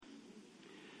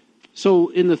So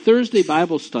in the Thursday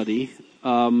Bible study,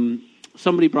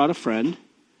 somebody brought a friend,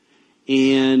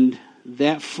 and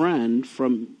that friend,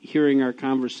 from hearing our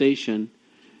conversation,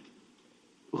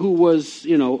 who was,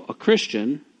 a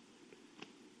Christian,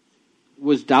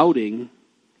 was doubting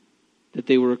that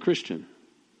they were a Christian.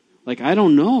 Like, I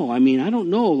don't know. I don't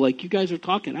know. Like, you guys are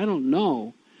talking. I don't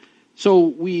know. So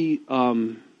we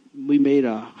made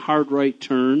a hard right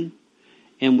turn,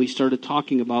 and we started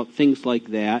talking about things like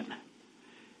that.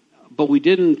 But we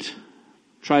didn't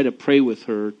try to pray with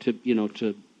her to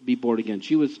be born again.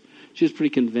 She was pretty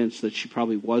convinced that she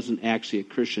probably wasn't actually a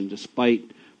Christian,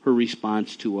 despite her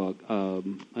response to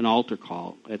an altar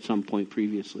call at some point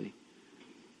previously.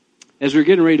 As we were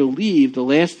getting ready to leave, the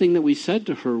last thing that we said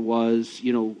to her was,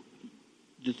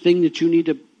 the thing that you need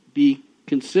to be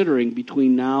considering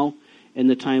between now and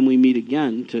the time we meet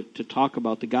again to talk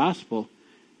about the gospel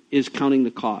is counting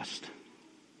the cost.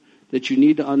 That you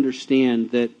need to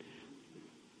understand that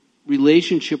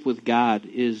relationship with God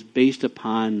is based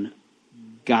upon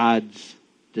God's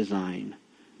design,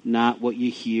 not what you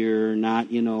hear, not,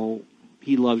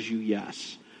 he loves you,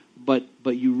 yes. But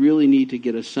you really need to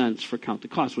get a sense for count the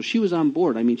cost. Well, she was on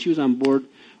board. She was on board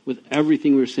with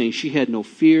everything we were saying. She had no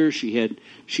fear. She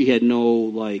had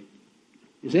no,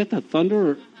 is that the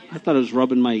thunder? Or, I thought it was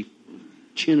rubbing my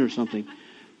chin or something.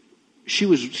 She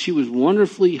was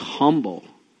wonderfully humble.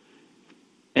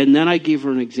 And then I gave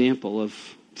her an example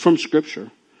from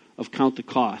Scripture of count the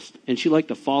cost. And she liked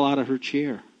to fall out of her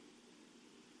chair.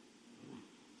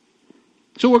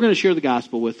 So we're going to share the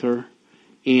gospel with her.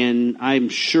 And I'm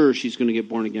sure she's going to get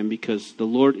born again because the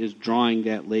Lord is drawing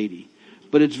that lady.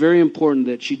 But it's very important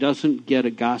that she doesn't get a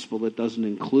gospel that doesn't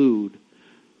include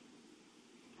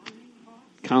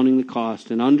counting the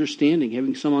cost and understanding,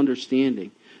 having some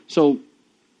understanding. So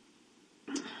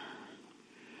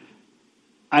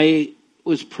I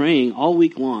was praying all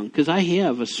week long because I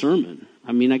have a sermon.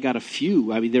 I got a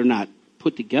few. They're not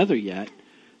put together yet.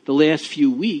 The last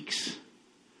few weeks,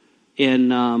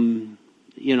 and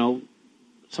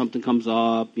something comes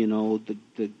up.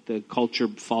 The culture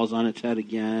falls on its head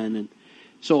again, and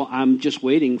so I'm just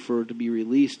waiting for it to be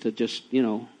released to just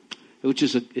which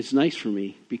is it's nice for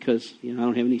me because I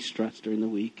don't have any stress during the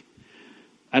week.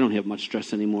 I don't have much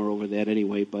stress anymore over that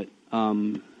anyway, but.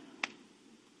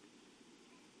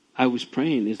 I was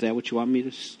praying, is that what you want me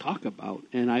to talk about?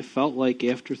 And I felt like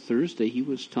after Thursday, he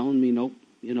was telling me, nope,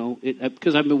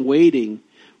 because I've been waiting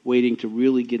to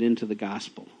really get into the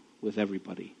gospel with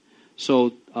everybody.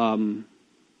 So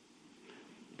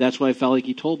that's what I felt like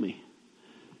he told me.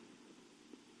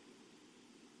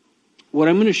 What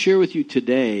I'm going to share with you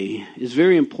today is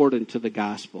very important to the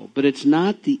gospel, but it's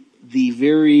not the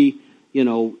very, in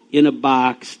a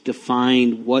box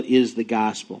defined what is the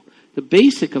gospel. The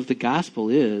basic of the gospel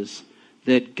is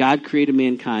that God created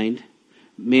mankind.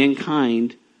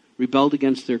 Mankind rebelled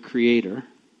against their creator.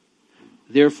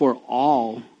 Therefore,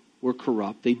 all were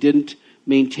corrupt. They didn't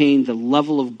maintain the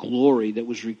level of glory that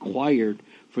was required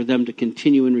for them to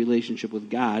continue in relationship with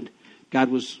God. God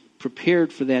was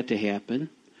prepared for that to happen.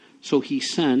 So he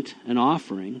sent an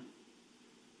offering,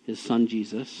 his son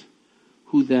Jesus,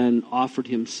 who then offered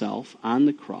himself on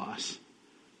the cross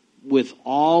with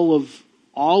all of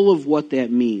what that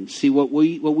means. See, what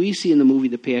we see in the movie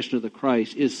The Passion of the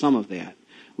Christ is some of that.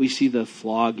 We see the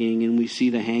flogging and we see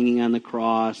the hanging on the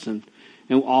cross and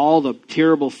all the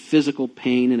terrible physical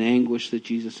pain and anguish that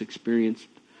Jesus experienced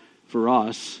for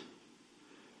us.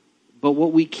 But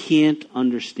what we can't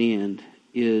understand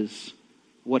is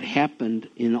what happened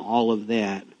in all of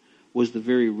that was the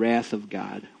very wrath of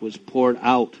God was poured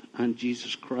out on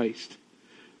Jesus Christ.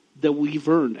 That we've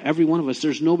earned, every one of us.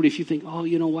 There's nobody, if you think,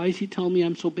 why is he telling me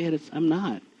I'm so bad? I'm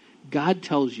not. God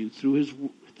tells you through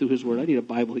his word. I need a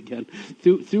Bible again.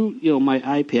 Through my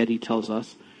iPad, he tells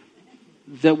us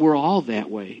that we're all that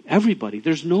way. Everybody.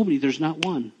 There's nobody. There's not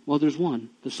one. Well, there's one.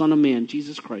 The Son of Man,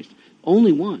 Jesus Christ.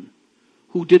 Only one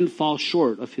who didn't fall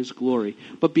short of his glory.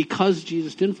 But because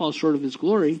Jesus didn't fall short of his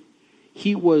glory,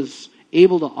 he was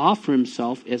able to offer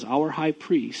himself as our high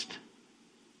priest,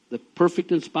 the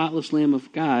perfect and spotless Lamb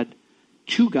of God,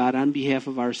 to God on behalf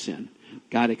of our sin.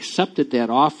 God accepted that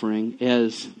offering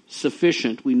as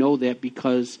sufficient. We know that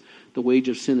because the wage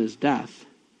of sin is death.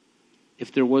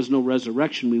 If there was no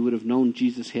resurrection, we would have known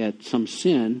Jesus had some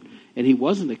sin, and he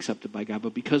wasn't accepted by God.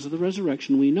 But because of the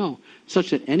resurrection, we know,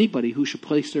 such that anybody who should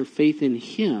place their faith in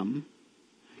him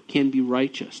can be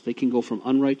righteous. They can go from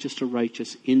unrighteous to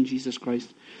righteous in Jesus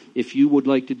Christ. If you would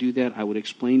like to do that, I would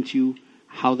explain to you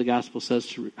how the gospel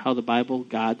says how the Bible,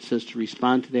 God says to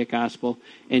respond to that gospel,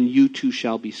 and you too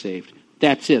shall be saved.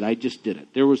 That's it. I just did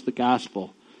it. There was the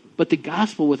gospel. But the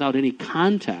gospel without any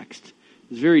context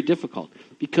It's very difficult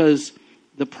because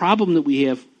the problem that we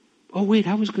have, oh, wait,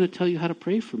 I was going to tell you how to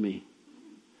pray for me.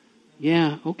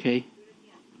 Yeah, okay.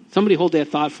 Somebody hold that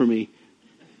thought for me.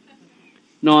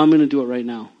 No, I'm going to do it right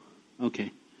now.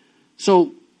 Okay.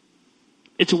 So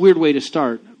it's a weird way to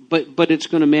start, but it's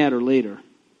going to matter later.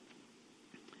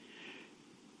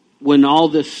 When all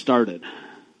this started,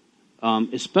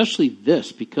 especially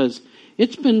this, because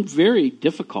it's been very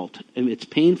difficult. I mean, it's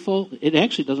painful. It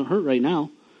actually doesn't hurt right now.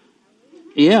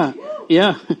 Yeah.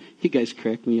 You guys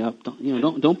crack me up.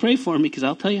 Don't pray for me because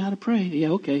I'll tell you how to pray. Yeah,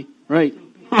 okay, right,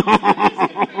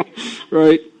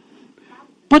 right.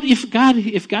 But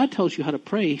if God tells you how to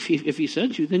pray, if He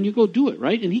sends you, then you go do it,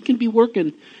 right? And He can be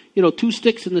working, two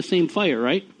sticks in the same fire,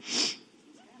 right?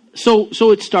 So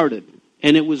it started,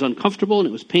 and it was uncomfortable, and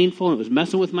it was painful, and it was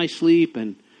messing with my sleep,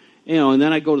 and and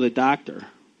then I go to the doctor,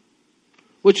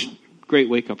 which great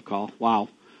wake up call, wow.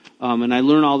 And I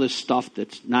learned all this stuff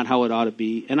that's not how it ought to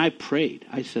be, and I prayed.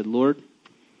 I said, Lord,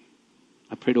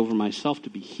 I prayed over myself to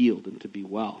be healed and to be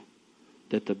well,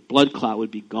 that the blood clot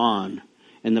would be gone,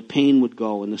 and the pain would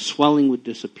go, and the swelling would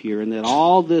disappear, and that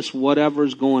all this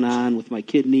whatever's going on with my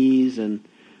kidneys and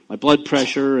my blood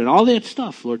pressure and all that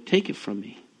stuff, Lord, take it from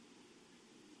me.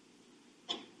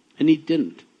 And He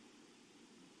didn't.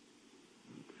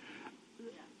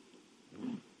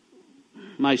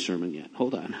 My sermon yet.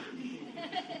 Hold on.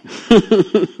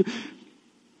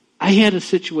 I had a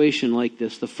situation like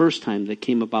this. The first time that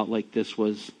came about like this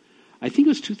was, I think it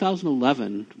was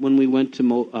 2011 when we went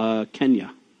to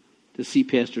Kenya to see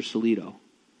Pastor Solito.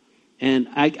 And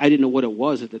I didn't know what it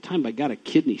was at the time, but I got a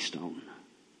kidney stone.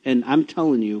 And I'm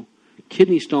telling you,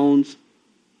 kidney stones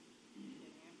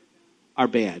are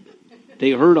bad.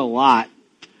 They hurt a lot.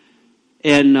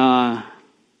 And I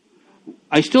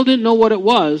still didn't know what it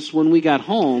was when we got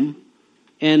home.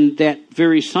 And that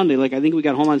very Sunday, I think we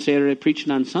got home on Saturday, preaching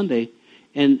on Sunday,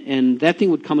 and that thing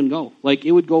would come and go.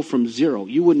 It would go from zero.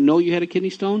 You wouldn't know you had a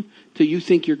kidney stone till you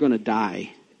think you're going to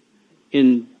die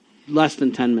in less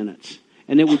than 10 minutes.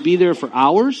 And it would be there for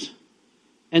hours,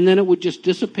 and then it would just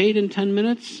dissipate in 10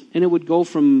 minutes, and it would go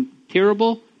from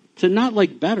terrible to not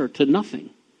better to nothing.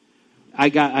 I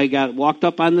got walked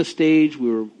up on the stage.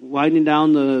 We were winding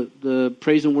down the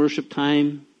praise and worship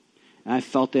time, and I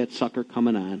felt that sucker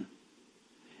coming on.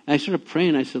 And I started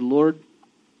praying. I said, Lord,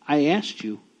 I asked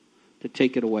you to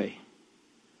take it away.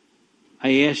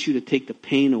 I asked you to take the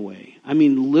pain away. I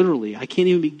mean, literally, I can't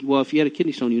even if you had a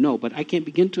kidney stone, but I can't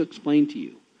begin to explain to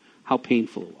you how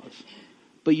painful it was.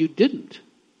 But you didn't.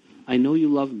 I know you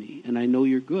love me, and I know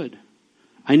you're good.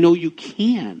 I know you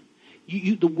can.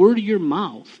 The word of your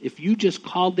mouth, if you just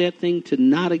called that thing to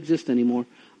not exist anymore,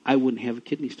 I wouldn't have a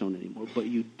kidney stone anymore, but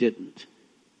you didn't.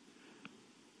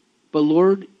 But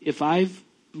Lord, if I've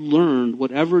learned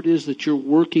whatever it is that you're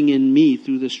working in me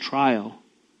through this trial,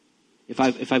 if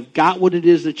I've got what it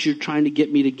is that you're trying to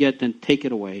get me to get, then take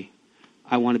it away.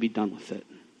 I want to be done with it.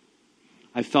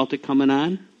 I felt it coming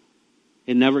on.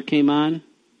 It never came on.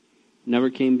 Never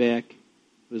came back.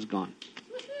 It was gone.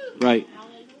 Right.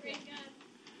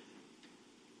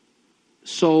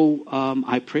 So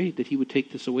I prayed that He would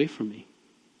take this away from me.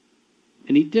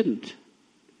 And He didn't.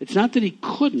 It's not that He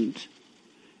couldn't.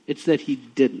 It's that He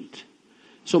didn't.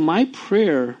 So my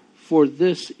prayer for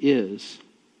this is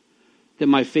that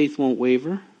my faith won't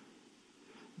waver,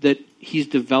 that He's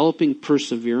developing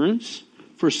perseverance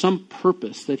for some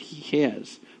purpose that He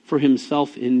has for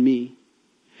Himself in me,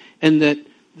 and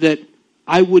that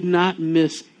I would not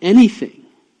miss anything.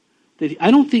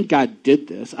 I don't think God did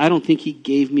this. I don't think He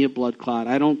gave me a blood clot.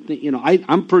 I don't think,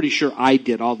 I'm pretty sure I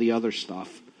did all the other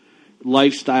stuff.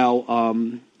 Lifestyle,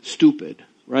 stupid,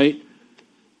 right?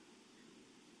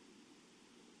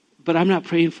 But I'm not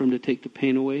praying for Him to take the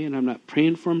pain away, and I'm not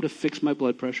praying for Him to fix my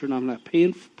blood pressure, and I'm not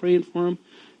praying for Him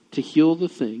to heal the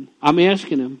thing. I'm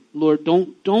asking Him, Lord,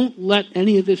 don't let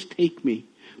any of this take me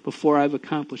before I've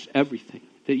accomplished everything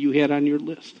that you had on your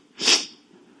list.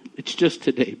 It's just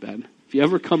today, Ben. If you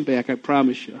ever come back, I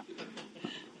promise you.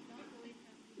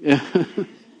 Yeah.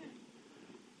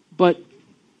 But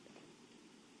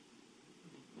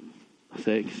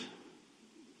thanks.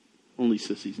 Only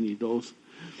sissies need those.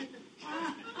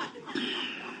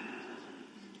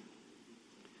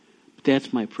 But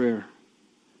that's my prayer.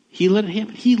 He let it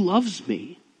happen. He loves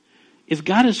me. If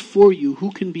God is for you,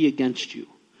 who can be against you?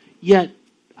 Yet,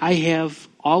 I have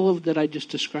all of that I just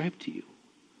described to you.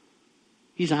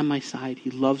 He's on my side.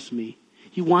 He loves me.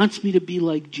 He wants me to be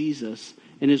like Jesus.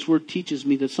 And His Word teaches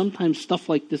me that sometimes stuff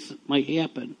like this might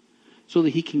happen so that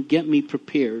He can get me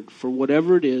prepared for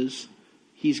whatever it is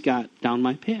He's got down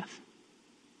my path.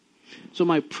 So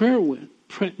my prayer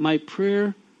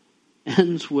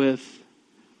ends with,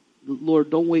 Lord,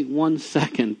 don't wait 1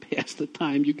 second past the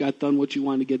time you got done what you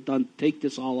wanted to get done. Take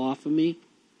this all off of me,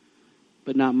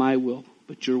 but not my will,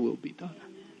 but your will be done.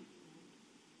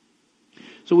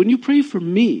 So when you pray for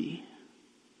me,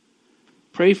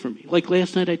 pray for me. Like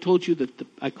last night I told you that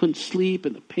I couldn't sleep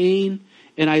and the pain,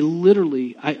 and I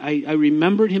literally, I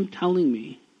remembered him telling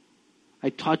me, I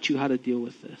taught you how to deal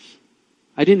with this.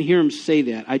 I didn't hear him say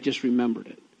that. I just remembered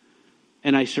it.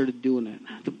 And I started doing it.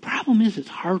 The problem is it's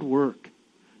hard work.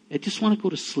 I just want to go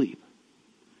to sleep.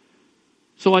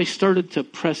 So I started to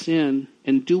press in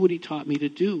and do what he taught me to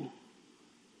do.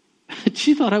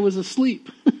 She thought I was asleep.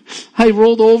 I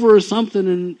rolled over or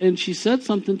something, and she said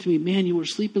something to me. Man, you were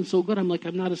sleeping so good. I'm like,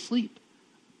 I'm not asleep.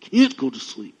 Can't go to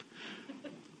sleep.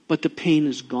 But the pain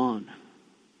is gone.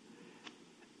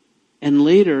 And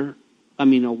later, a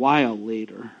while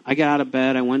later, I got out of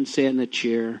bed. I went and sat in the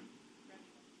chair.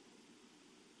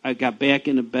 I got back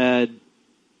into bed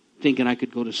thinking I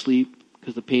could go to sleep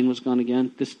because the pain was gone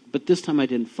again. But this time I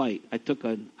didn't fight.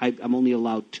 I'm only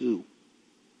allowed 2.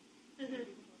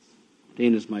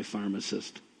 Dana's my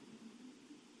pharmacist.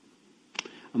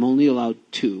 I'm only allowed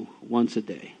 2 once a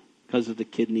day because of the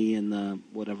kidney and the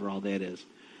whatever all that is.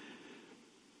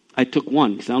 I took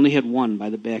 1 because I only had 1 by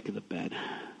the back of the bed.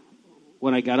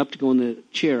 When I got up to go in the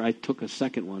chair, I took a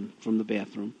second one from the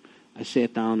bathroom. I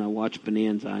sat down, I watched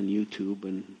Bonanza on YouTube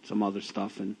and some other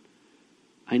stuff, and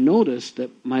I noticed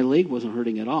that my leg wasn't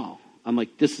hurting at all. I'm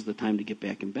like, this is the time to get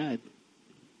back in bed.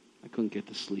 I couldn't get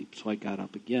to sleep, so I got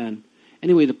up again.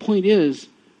 Anyway, the point is,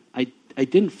 I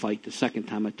didn't fight the second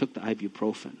time I took the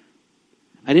ibuprofen.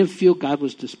 I didn't feel God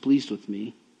was displeased with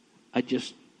me. I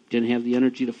just didn't have the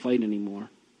energy to fight anymore.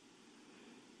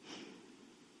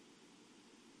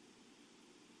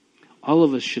 All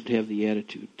of us should have the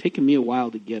attitude. Taken me a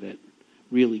while to get it,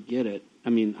 really get it. I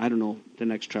don't know if the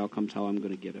next trial comes how I'm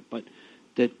going to get it, but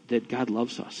that God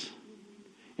loves us.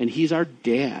 And he's our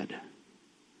dad.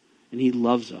 And he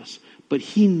loves us. But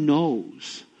he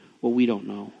knows what we don't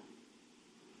know.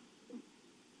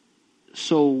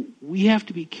 So we have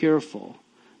to be careful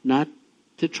not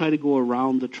to try to go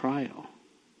around the trial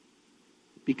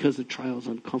because the trial is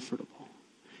uncomfortable.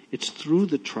 It's through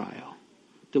the trial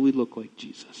that we look like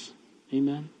Jesus.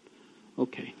 Amen?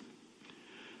 Okay.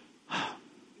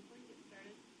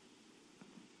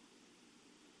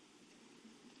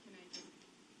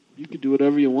 You can do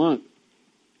whatever you want.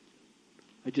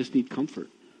 I just need comfort.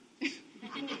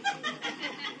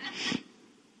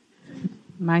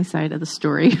 My side of the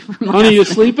story. Honey, you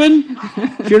sleeping?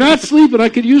 If you're not sleeping, I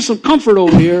could use some comfort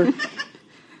over here.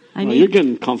 You're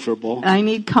getting comfortable. I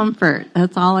need comfort.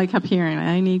 That's all I kept hearing.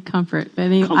 I need comfort. But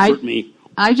anyway, comfort me.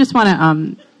 I just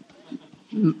want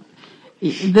to,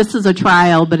 this is a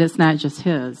trial, but it's not just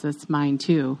his. It's mine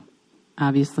too,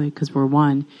 obviously, because we're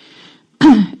one.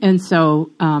 And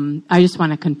so I just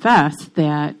want to confess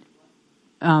that,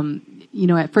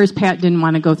 at first Pat didn't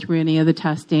want to go through any of the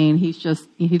testing. He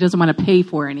doesn't want to pay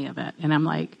for any of it. And I'm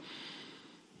like,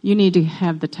 you need to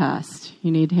have the test.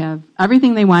 You need to have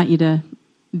everything they want you to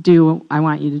do, I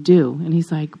want you to do. And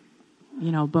he's like,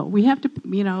 but we have to,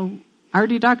 our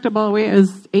deductible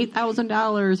is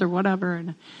 $8,000 or whatever.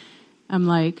 And I'm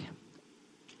like,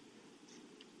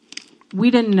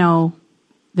 we didn't know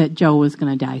that Joe was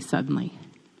going to die suddenly.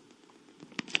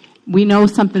 We know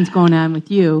something's going on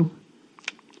with you,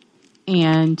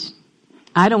 and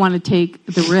I don't want to take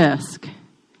the risk.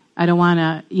 I don't want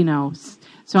to,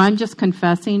 so I'm just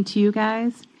confessing to you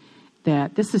guys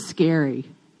that this is scary.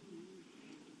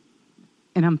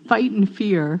 And I'm fighting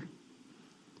fear,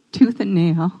 tooth and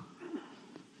nail.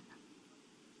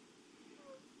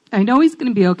 I know he's going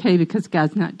to be okay because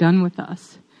God's not done with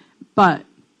us. But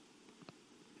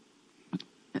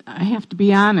I have to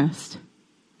be honest.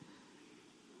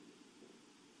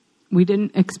 We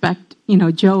didn't expect,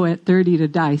 Joe at 30 to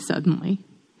die suddenly.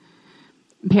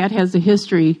 Pat has a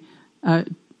history of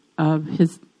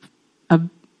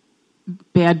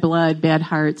bad blood, bad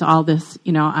hearts, all this,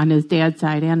 on his dad's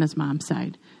side and his mom's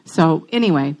side. So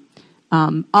anyway,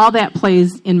 all that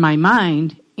plays in my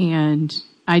mind, and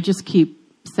I just keep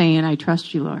saying, I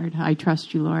trust you, Lord. I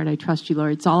trust you, Lord. I trust you,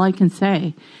 Lord. It's all I can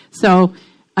say. So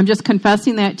I'm just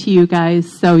confessing that to you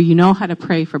guys so you know how to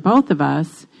pray for both of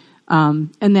us,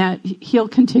 and that he'll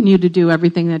continue to do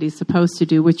everything that he's supposed to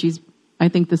do, which I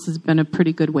think this has been a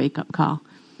pretty good wake-up call.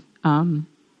 And,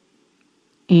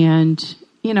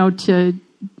 to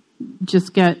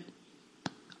just get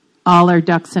all our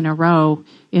ducks in a row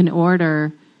in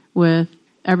order with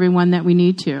everyone that we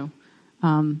need to.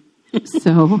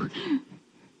 So...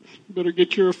 Better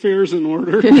get your affairs in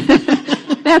order.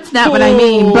 That's not what I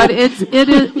mean, but it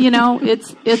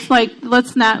is, it's like,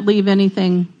 let's not leave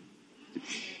anything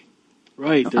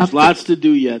Right. There's lots to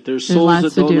do yet. There's souls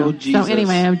lots that don't to do. know Jesus. So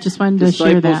anyway, I just wanted to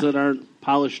share that. Disciples that aren't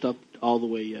polished up all the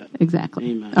way yet.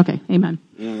 Exactly. Amen. Okay, amen.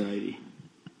 All righty.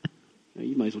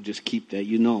 You might as well just keep that,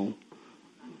 you know.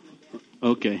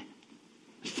 Okay.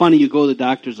 It's funny, you go to the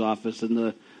doctor's office and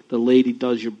the lady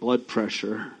does your blood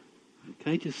pressure.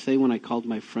 Can I just say, when I called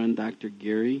my friend Dr.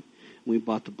 Gary, we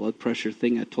bought the blood pressure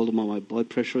thing, I told him what my blood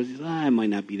pressure was. He said, it might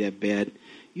not be that bad.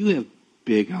 You have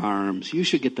big arms. You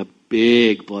should get the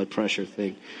big blood pressure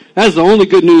thing. That's the only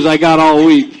good news I got all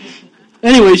week.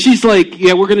 Anyway, she's like,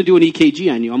 yeah, we're going to do an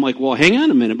EKG on you. I'm like, well, hang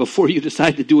on a minute. Before you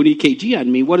decide to do an EKG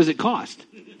on me, what does it cost?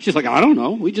 She's like, I don't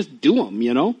know. We just do them,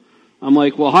 you know. I'm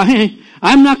like, well,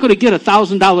 I'm not going to get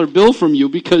 $1,000 bill from you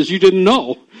because you didn't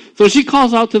know. So she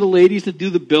calls out to the ladies that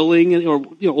do the billing, or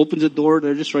opens the door.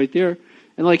 They're just right there.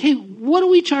 And like, hey, what do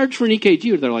we charge for an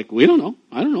EKG? They're like, we don't know.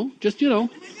 I don't know. Just, I'm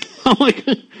like,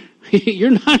 you're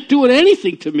not doing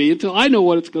anything to me until I know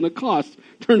what it's going to cost.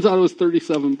 Turns out it was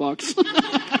 $37.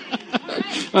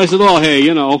 I said, oh, hey,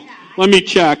 let me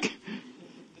check.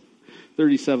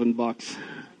 $37.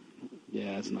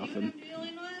 Yeah, it's nothing.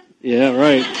 Yeah,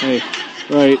 right. Hey,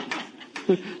 right.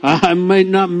 I might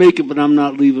not make it, but I'm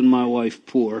not leaving my wife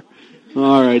poor.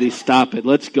 All righty, stop it.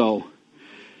 Let's go.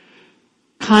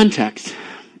 Context.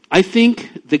 I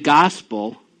think the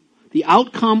gospel, the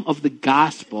outcome of the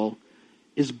gospel,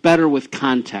 is better with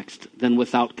context than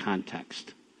without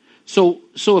context. So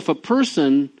if a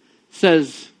person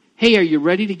says, hey, are you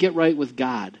ready to get right with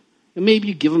God? And maybe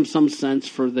you give them some sense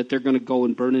for that they're going to go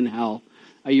and burn in hell.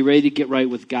 Are you ready to get right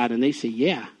with God? And they say,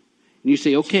 yeah. And you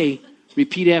say, okay,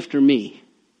 repeat after me.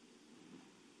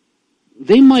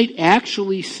 They might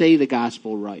actually say the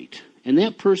gospel right. And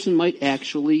that person might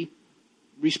actually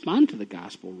respond to the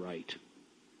gospel right.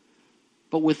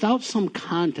 But without some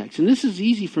context, and this is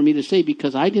easy for me to say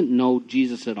because I didn't know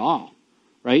Jesus at all,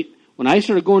 right? When I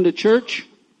started going to church,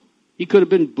 he could have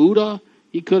been Buddha,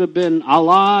 he could have been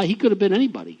Allah, he could have been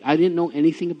anybody. I didn't know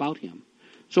anything about him.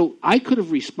 So I could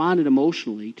have responded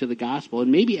emotionally to the gospel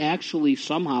and maybe actually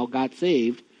somehow got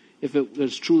saved if it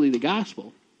was truly the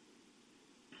gospel.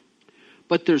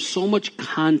 But there's so much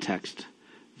context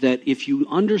that if you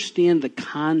understand the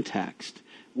context,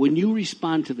 when you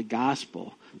respond to the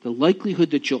gospel, the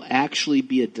likelihood that you'll actually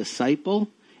be a disciple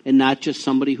and not just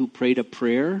somebody who prayed a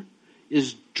prayer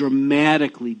is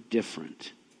dramatically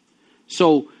different.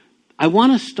 So I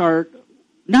want to start,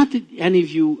 not that any of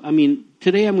you,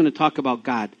 today I'm going to talk about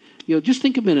God. Just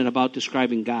think a minute about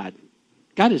describing God.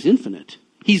 God is infinite.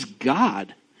 He's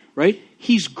God, right?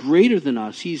 He's greater than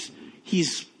us. He's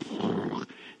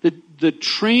the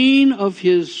train of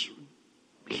his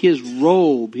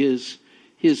robe, his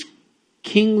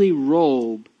kingly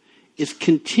robe is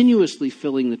continuously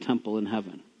filling the temple in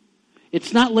heaven.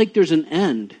 It's not like there's an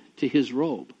end to his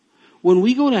robe. When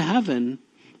we go to heaven,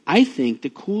 I think the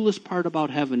coolest part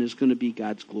about heaven is going to be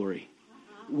God's glory.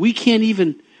 We can't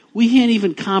even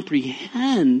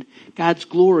comprehend God's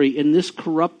glory in this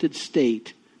corrupted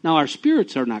state. Now, our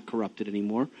spirits are not corrupted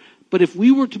anymore, but if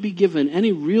we were to be given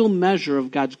any real measure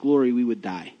of God's glory, we would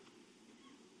die.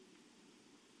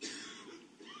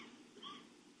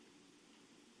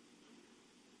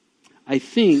 I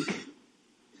think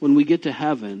when we get to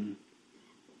heaven,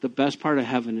 the best part of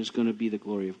heaven is going to be the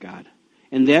glory of God.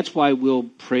 And that's why we'll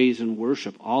praise and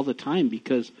worship all the time,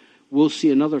 because we'll see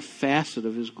another facet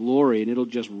of his glory and it'll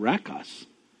just wreck us.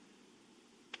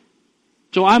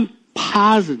 So I'm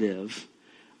positive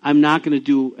I'm not going to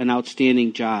do an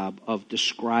outstanding job of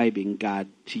describing God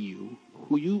to you,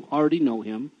 who you already know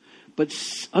him, but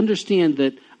understand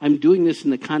that I'm doing this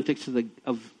in the context for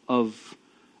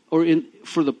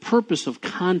the purpose of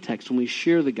context when we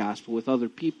share the gospel with other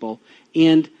people.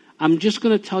 And I'm just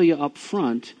going to tell you up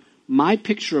front, my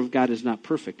picture of God is not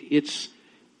perfect. It's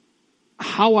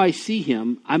how I see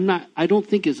him. I don't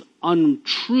think is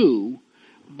untrue,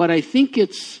 but I think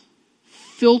it's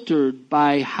filtered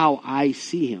by how I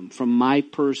see him from my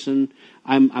person.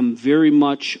 I'm very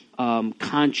much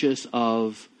conscious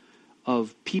of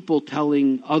people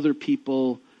telling other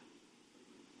people,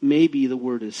 maybe the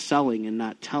word is selling and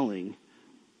not telling,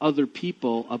 other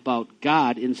people about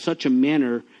God in such a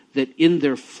manner that in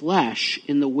their flesh,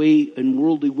 in the way, in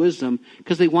worldly wisdom,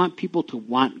 because they want people to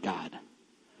want God.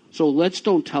 So let's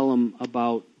don't tell them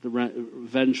about the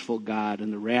vengeful God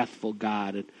and the wrathful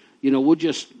God. And,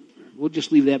 we'll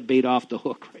just leave that bait off the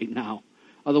hook right now.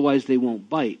 Otherwise, they won't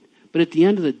bite. But at the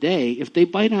end of the day, if they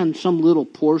bite on some little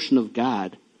portion of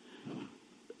God,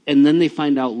 and then they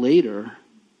find out later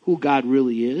who God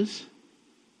really is,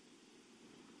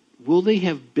 will they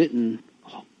have bitten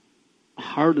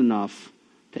hard enough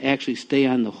to actually stay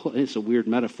on the hook? It's a weird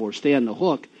metaphor. Stay on the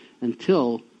hook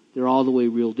until they're all the way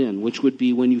reeled in, which would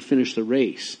be when you finish the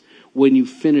race, when you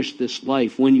finish this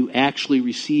life, when you actually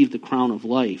receive the crown of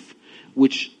life,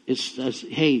 which says,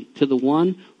 hey, to the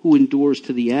one who endures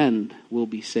to the end will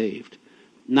be saved.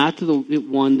 Not to the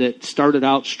one that started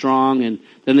out strong and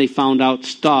then they found out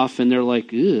stuff and they're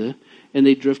like, ugh, and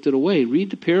they drifted away. Read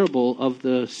the parable of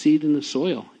the seed in the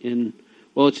soil.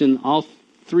 It's in all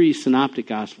three synoptic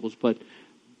gospels, but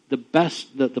the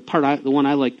best, the one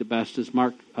I like the best is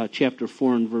Mark chapter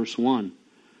 4 and verse 1.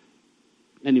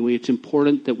 Anyway, it's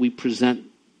important that we present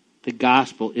the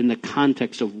gospel in the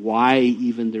context of why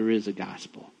even there is a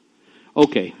gospel.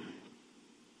 Okay.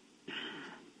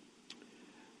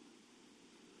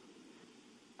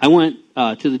 I went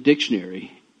to the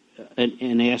dictionary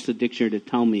and asked the dictionary to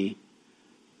tell me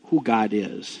who God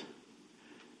is.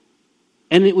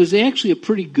 And it was actually a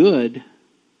pretty good,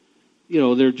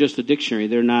 they're just a dictionary.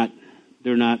 They're not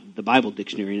the Bible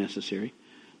dictionary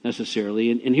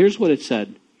necessarily. And here's what it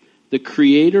said. The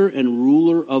creator and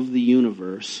ruler of the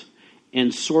universe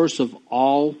and source of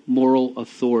all moral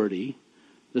authority,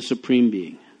 the supreme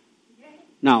being.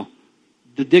 Now,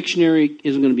 the dictionary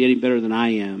isn't going to be any better than I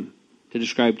am to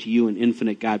describe to you an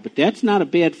infinite God, but that's not a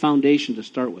bad foundation to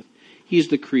start with. He's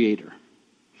the creator.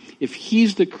 If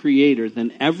he's the creator,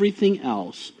 then everything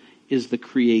else is the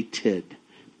created.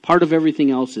 Part of everything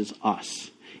else is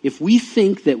us. If we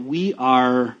think that we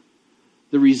are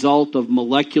the result of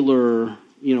molecular,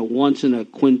 once in a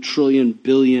quintillion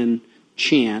billion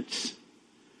chance,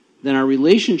 then our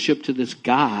relationship to this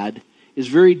God is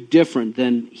very different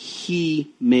than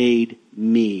he made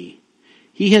me.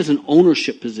 He has an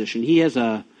ownership position. He has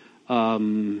a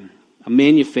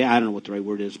manufacturer. I don't know what the right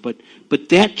word is, but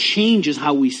that changes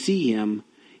how we see him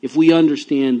if we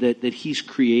understand that he's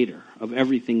creator of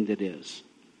everything that is.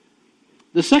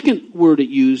 The second word it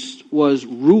used was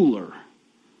ruler.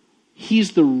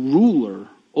 He's the ruler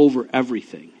over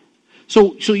everything.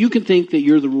 So you can think that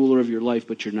you're the ruler of your life,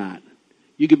 but you're not.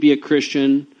 You could be a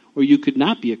Christian, or you could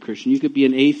not be a Christian. You could be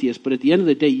an atheist, but at the end of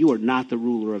the day, you are not the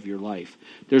ruler of your life.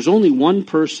 There's only one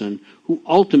person who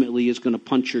ultimately is going to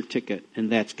punch your ticket,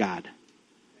 and that's God.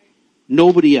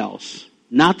 Nobody else.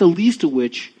 Not the least of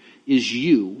which is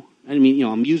you. I mean,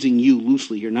 I'm using you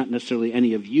loosely here, not necessarily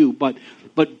any of you, but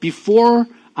before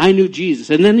I knew Jesus,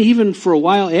 and then even for a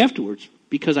while afterwards,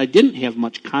 because I didn't have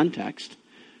much context,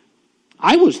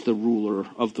 I was the ruler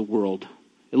of the world,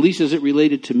 at least as it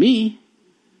related to me.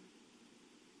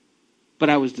 But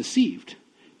I was deceived,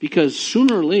 because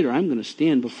sooner or later I'm going to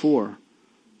stand before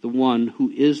the one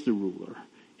who is the ruler,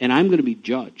 and I'm going to be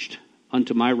judged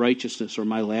unto my righteousness or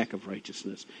my lack of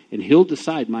righteousness, and he'll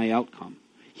decide my outcome.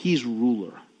 He's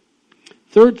ruler.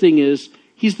 Third thing is,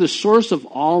 he's the source of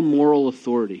all moral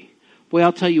authority. Boy,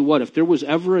 I'll tell you what, if there was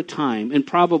ever a time, and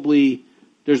probably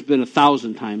there's been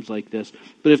 1,000 times like this,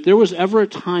 but if there was ever a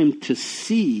time to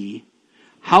see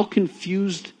how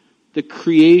confused the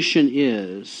creation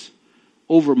is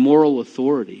over moral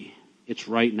authority, it's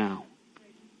right now.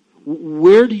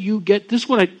 Where do you get this? Is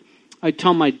what I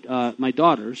tell my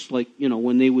daughters, like,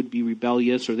 when they would be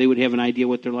rebellious or they would have an idea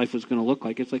what their life was going to look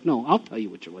like. It's like, no, I'll tell you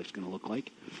what your life's going to look like.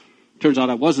 Turns out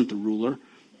I wasn't the ruler.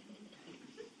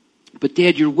 But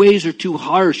Dad, your ways are too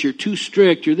harsh. You're too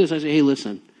strict. You're this. I say, hey,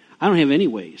 listen, I don't have any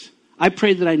ways. I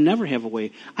pray that I never have a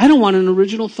way. I don't want an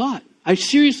original thought. I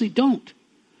seriously don't.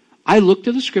 I look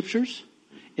to the scriptures,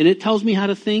 and it tells me how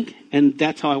to think, and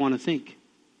that's how I want to think.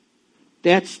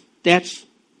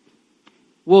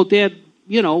 Well, Dad,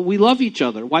 we love each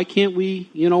other. Why can't we,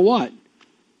 what?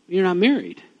 You're not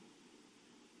married.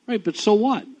 Right, but so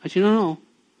what? I said, no.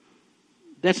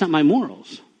 That's not my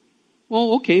morals.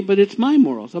 Well, okay, but it's my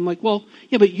morals. I'm like, well,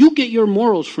 yeah, but you get your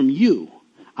morals from you.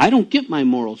 I don't get my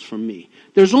morals from me.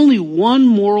 There's only one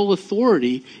moral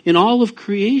authority in all of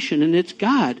creation, and it's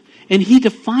God. And he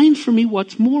defines for me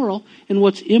what's moral and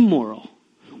what's immoral,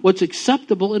 what's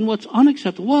acceptable and what's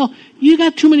unacceptable. Well, you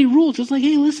got too many rules. It's like,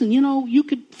 hey, listen, you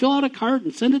could fill out a card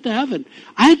and send it to heaven.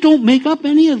 I don't make up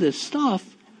any of this stuff.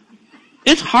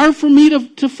 It's hard for me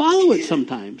to follow it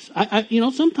sometimes.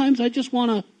 Sometimes I just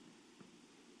want to.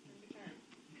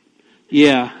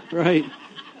 Yeah, right.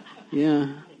 Yeah.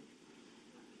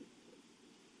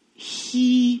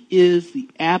 He is the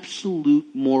absolute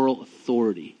moral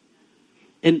authority.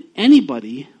 And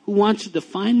anybody who wants to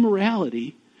define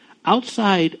morality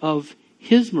outside of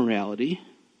his morality,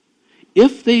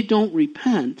 if they don't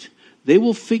repent, they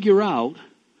will figure out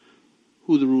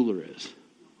who the ruler is.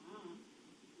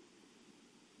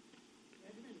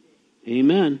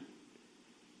 Amen.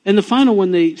 And the final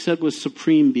one they said was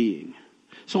supreme being.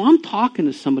 So I'm talking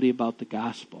to somebody about the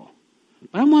gospel.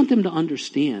 But I want them to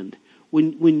understand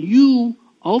when you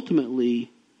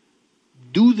ultimately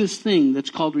do this thing that's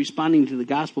called responding to the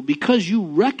gospel, because you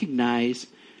recognize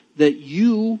that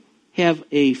you have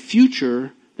a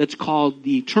future that's called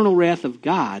the eternal wrath of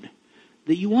God,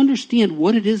 that you understand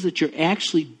what it is that you're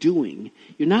actually doing.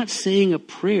 You're not saying a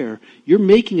prayer. You're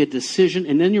making a decision,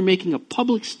 and then you're making a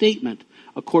public statement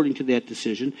according to that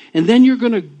decision. And then you're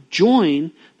going to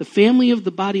join the family of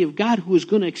the body of God, who is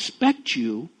going to expect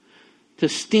you to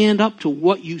stand up to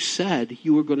what you said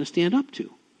you were going to stand up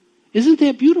to. Isn't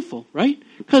that beautiful, right?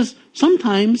 Because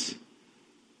sometimes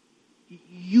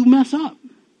you mess up.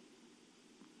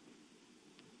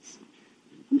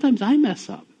 Sometimes I mess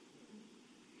up.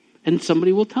 And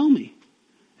somebody will tell me.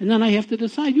 And then I have to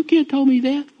decide, you can't tell me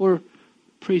that. Or,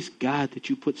 praise God that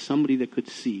you put somebody that could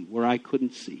see where I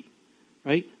couldn't see.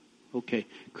 Right? Okay.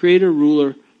 Creator,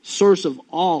 ruler, source of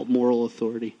all moral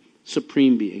authority,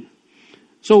 supreme being.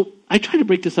 So I try to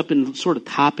break this up in sort of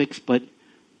topics, but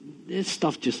this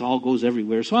stuff just all goes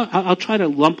everywhere. So I'll try to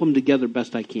lump them together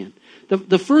best I can.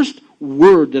 The first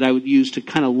word that I would use to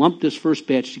kind of lump this first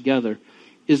batch together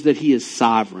is that he is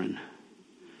sovereign.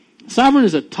 Sovereign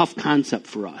is a tough concept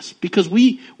for us because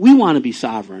we want to be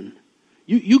sovereign.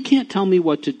 You can't tell me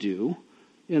what to do.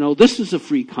 You know, this is a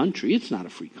free country. It's not a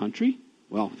free country.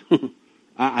 Well,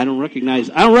 I don't recognize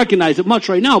it much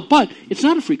right now, but it's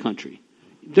not a free country.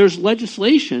 There's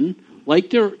legislation, like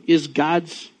there is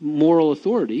God's moral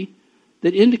authority,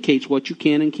 that indicates what you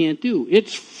can and can't do.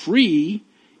 It's free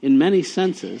in many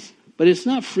senses, but it's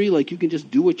not free like you can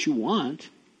just do what you want.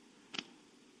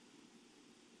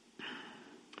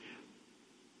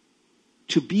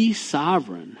 To be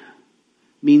sovereign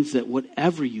means that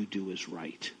whatever you do is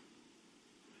right.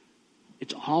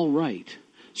 It's all right.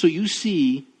 So you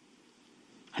see,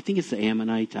 I think it's the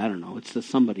Ammonites, I don't know, it's the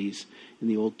somebody's in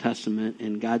the Old Testament,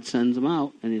 and God sends them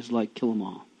out, and he's like, kill them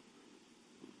all.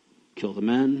 Kill the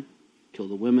men, kill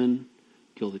the women,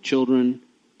 kill the children,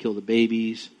 kill the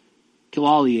babies, kill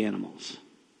all the animals.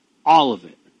 All of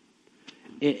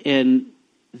it. And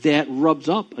that rubs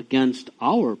up against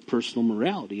our personal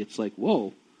morality. It's like,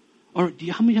 whoa. Or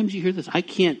how many times do you hear this? I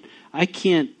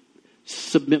can't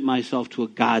submit myself to a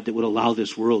God that would allow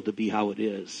this world to be how it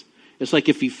is. It's like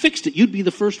if he fixed it, you'd be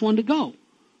the first one to go.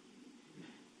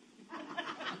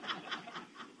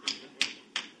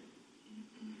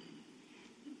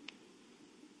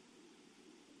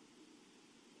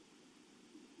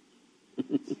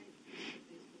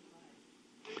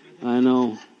 I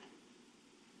know.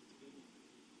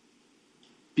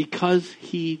 Because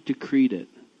he decreed it,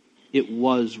 it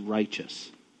was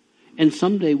righteous. And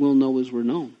someday we'll know as we're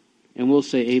known. And we'll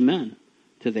say amen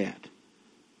to that.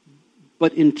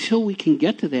 But until we can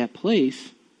get to that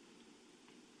place,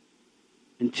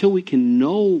 until we can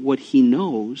know what he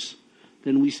knows,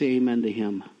 then we say amen to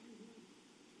him.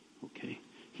 Okay?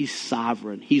 He's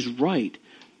sovereign. He's right.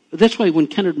 That's why when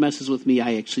Kennard messes with me,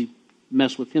 I actually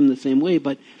mess with him the same way.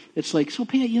 But it's like, so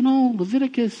Pat,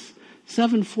 Leviticus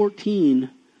 7:14,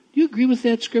 do you agree with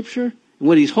that scripture? And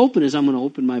what he's hoping is I'm going to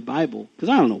open my Bible, because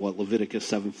I don't know what Leviticus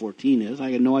 7:14 is.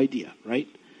 I have no idea, right?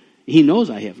 He knows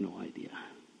I have no idea.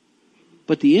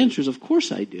 But the answer is, of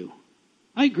course I do.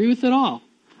 I agree with it all.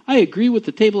 I agree with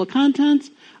the table of contents.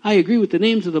 I agree with the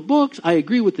names of the books. I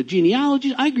agree with the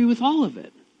genealogies. I agree with all of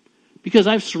it. Because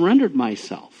I've surrendered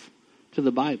myself to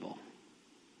the Bible.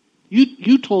 The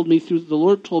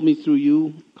Lord told me through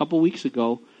you a couple weeks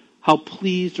ago how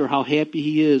pleased or how happy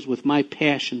he is with my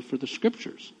passion for the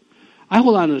scriptures. I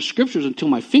hold on to the scriptures until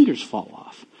my fingers fall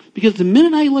off. Because the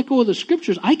minute I let go of the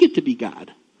scriptures, I get to be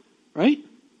God. Right?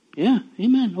 Yeah,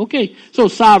 amen. Okay, so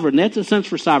sovereign, that's a sense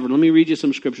for sovereign. Let me read you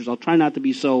some scriptures. I'll try not to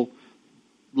be so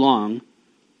long.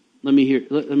 Let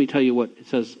me tell you what it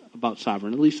says about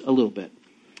sovereign, at least a little bit.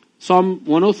 Psalm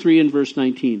 103 and verse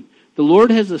 19. The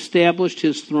Lord has established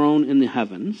his throne in the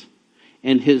heavens,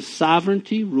 and his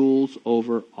sovereignty rules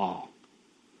over all.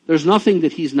 There's nothing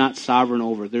that he's not sovereign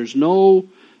over. There's no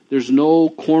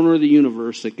corner of the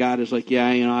universe that God is like,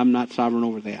 I'm not sovereign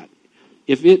over that.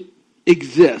 If it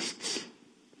exists,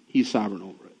 he's sovereign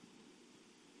over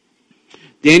it.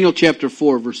 Daniel chapter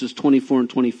 4, verses 24 and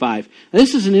 25. Now,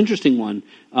 this is an interesting one.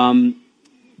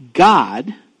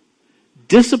 God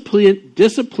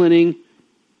disciplining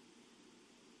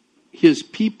his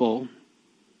people,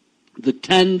 the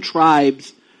 10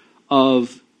 tribes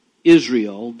of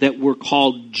Israel that were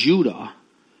called Judah,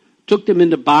 took them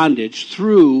into bondage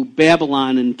through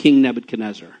Babylon and King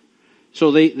Nebuchadnezzar.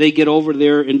 So they get over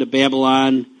there into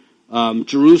Babylon.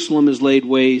 Jerusalem is laid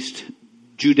waste.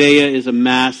 Judea is a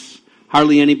mess.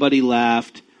 Hardly anybody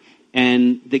left.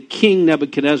 And the king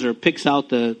Nebuchadnezzar picks out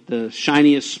the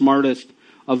shiniest, smartest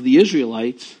of the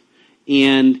Israelites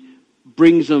and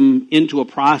brings them into a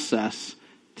process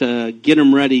to get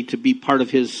him ready to be part of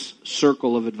his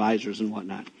circle of advisors and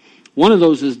whatnot. One of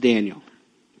those is Daniel.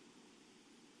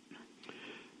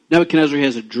 Nebuchadnezzar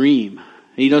has a dream.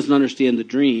 He doesn't understand the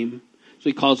dream, so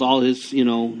he calls all his,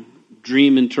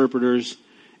 dream interpreters,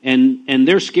 and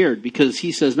they're scared because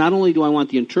he says, not only do I want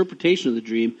the interpretation of the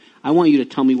dream, I want you to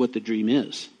tell me what the dream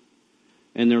is.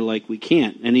 And they're like, we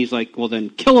can't. And he's like, well, then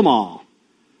kill them all.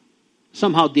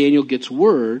 Somehow Daniel gets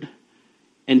word,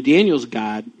 and Daniel's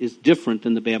God is different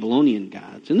than the Babylonian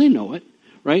gods, and they know it,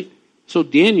 right? So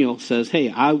Daniel says, hey,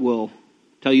 I will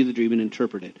tell you the dream and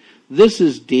interpret it. This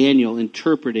is Daniel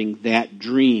interpreting that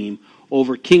dream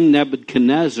over King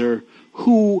Nebuchadnezzar,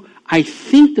 who I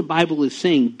think the Bible is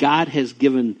saying God has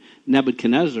given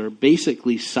Nebuchadnezzar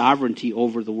basically sovereignty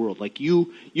over the world. Like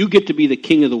you get to be the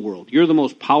king of the world. You're the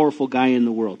most powerful guy in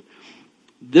the world.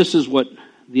 This is what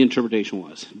the interpretation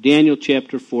was. Daniel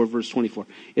chapter 4, verse 24.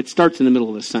 It starts in the middle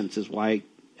of the sentence, is why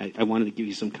I wanted to give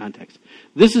you some context.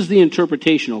 This is the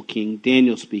interpretation, O king,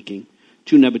 Daniel speaking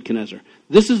to Nebuchadnezzar.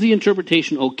 This is the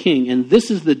interpretation, O king, and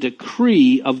this is the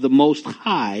decree of the Most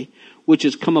High, which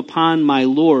has come upon my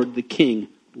Lord the king,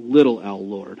 little L,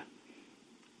 Lord,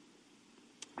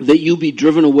 that you be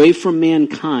driven away from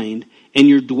mankind, and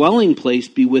your dwelling place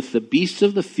be with the beasts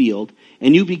of the field,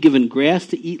 and you be given grass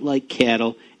to eat like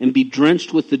cattle, and be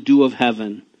drenched with the dew of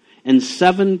heaven, and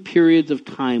 7 periods of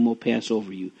time will pass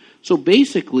over you. So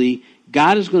basically,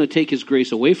 God is going to take his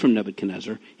grace away from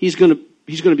Nebuchadnezzar. He's going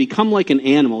to become like an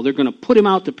animal. They're going to put him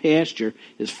out to pasture.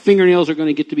 His fingernails are going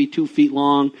to get to be 2 feet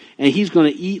long, and he's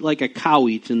going to eat like a cow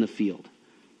eats in the field.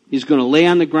 He's going to lay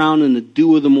on the ground, and the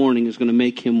dew of the morning is going to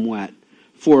make him wet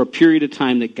for a period of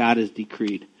time that God has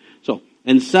decreed. So,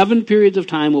 and 7 periods of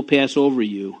time will pass over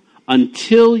you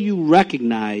until you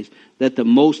recognize that the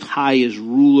Most High is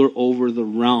ruler over the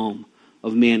realm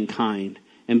of mankind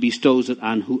and bestows it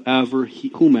on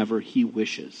whomever he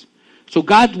wishes. So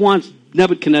God wants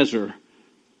Nebuchadnezzar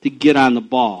to get on the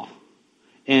ball.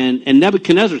 And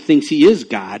Nebuchadnezzar thinks he is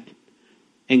God.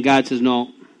 And God says,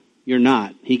 no, you're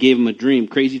not. He gave him a dream,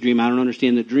 crazy dream. I don't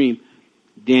understand the dream.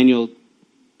 Daniel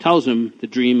tells him the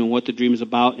dream and what the dream is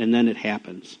about, and then it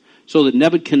happens. So that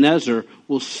Nebuchadnezzar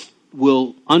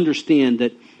will understand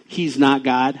that he's not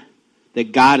God,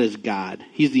 that God is God.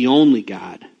 He's the only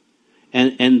God.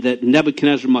 And that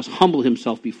Nebuchadnezzar must humble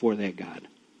himself before that God.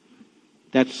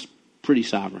 That's pretty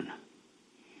sovereign.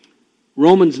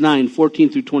 Romans 9, 14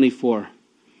 through 24.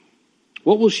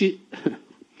 What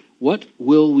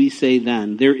will we say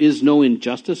then? There is no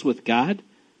injustice with God?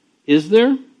 Is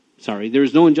there? There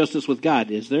is no injustice with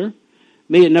God, is there?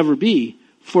 May it never be.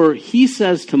 For he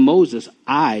says to Moses,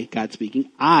 I, God speaking,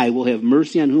 I will have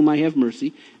mercy on whom I have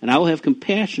mercy, and I will have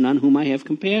compassion on whom I have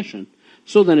compassion.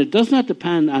 So then it does not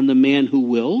depend on the man who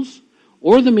wills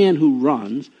or the man who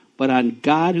runs, but on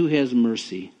God who has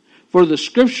mercy. For the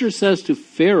scripture says to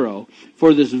Pharaoh,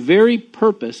 for this very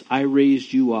purpose I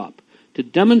raised you up, to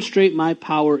demonstrate my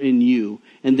power in you,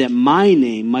 and that my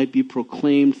name might be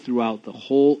proclaimed throughout the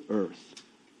whole earth.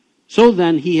 So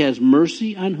then he has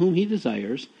mercy on whom he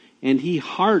desires, and he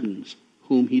hardens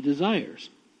whom he desires.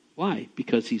 Why?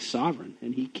 Because he's sovereign,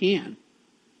 and he can.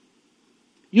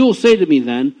 You will say to me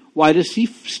then, why does he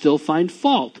still find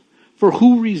fault? For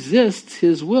who resists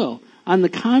his will? On the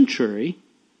contrary,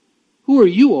 who are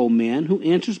you, O man, who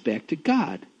answers back to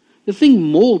God? The thing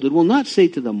molded will not say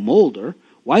to the molder,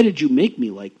 why did you make me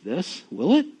like this?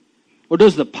 Will it? Or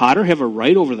does the potter have a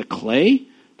right over the clay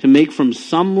to make from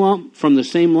the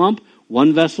same lump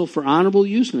one vessel for honorable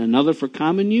use and another for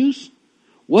common use?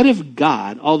 What if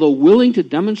God, although willing to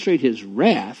demonstrate his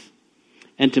wrath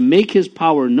and to make his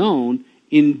power known,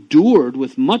 endured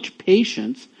with much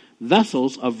patience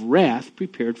vessels of wrath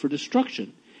prepared for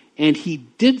destruction? And he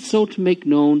did so to make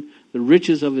known the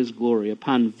riches of his glory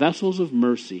upon vessels of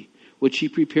mercy, which he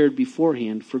prepared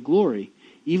beforehand for glory,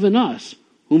 even us,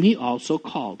 whom he also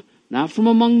called, not from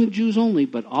among the Jews only,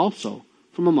 but also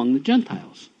from among the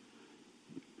Gentiles.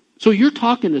 So you're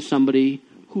talking to somebody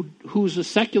who's a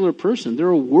secular person. They're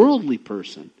a worldly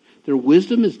person. Their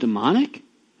wisdom is demonic.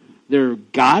 Their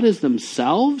God is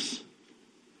themselves.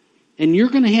 And you're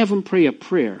going to have them pray a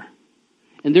prayer.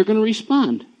 And they're going to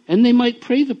respond. And they might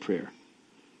pray the prayer.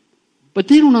 But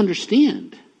they don't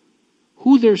understand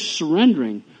who they're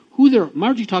surrendering.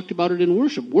 Margie talked about it in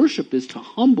worship. Worship is to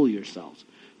humble yourselves.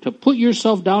 To put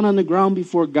yourself down on the ground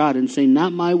before God and say,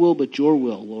 not my will, but your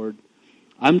will, Lord.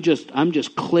 I'm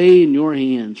just clay in your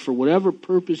hands for whatever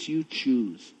purpose you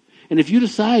choose. And if you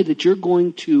decide that you're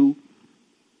going to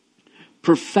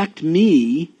perfect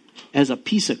me as a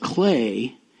piece of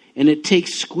clay, and it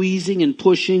takes squeezing and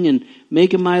pushing and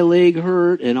making my leg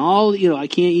hurt and all, I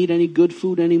can't eat any good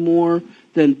food anymore,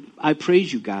 then I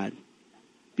praise you, God,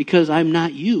 because I'm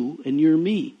not you and you're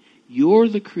me. You're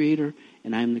the creator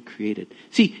and I'm the created.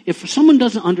 See, if someone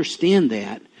doesn't understand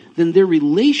that, then their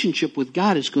relationship with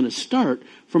God is going to start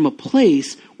from a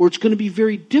place where it's going to be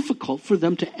very difficult for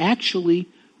them to actually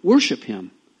worship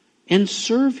him and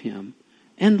serve him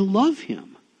and love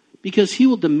him, because he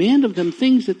will demand of them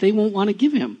things that they won't want to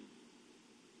give him.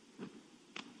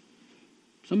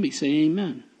 Somebody say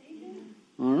amen.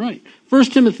 All right. 1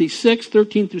 Timothy 6,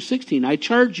 13 through 16. I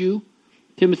charge you,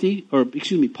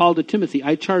 Paul to Timothy,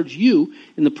 I charge you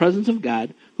in the presence of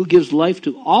God, who gives life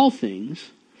to all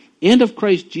things, and of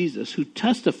Christ Jesus, who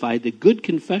testified the good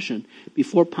confession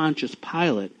before Pontius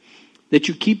Pilate, that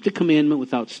you keep the commandment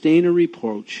without stain or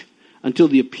reproach until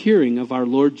the appearing of our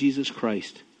Lord Jesus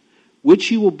Christ, which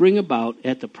he will bring about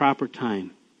at the proper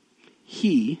time.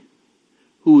 He,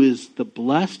 who is the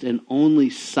blessed and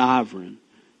only sovereign,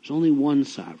 there's only one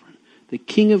sovereign, the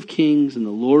King of kings and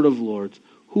the Lord of lords,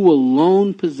 who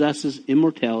alone possesses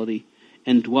immortality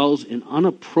and dwells in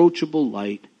unapproachable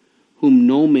light, whom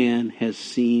no man has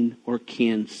seen or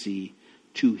can see.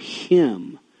 To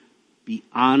him be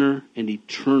honor and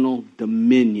eternal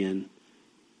dominion.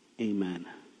 Amen.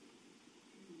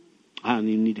 I don't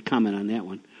even need to comment on that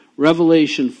one.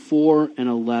 Revelation 4 and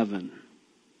 11.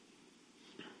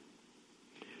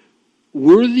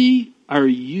 Worthy are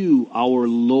you, our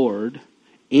Lord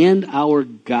and our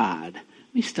God.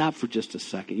 Let me stop for just a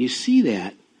second. You see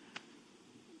that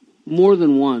more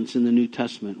than once in the New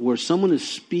Testament where someone is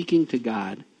speaking to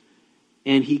God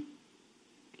and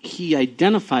he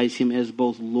identifies him as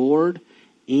both Lord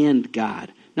and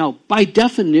God. Now, by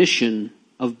definition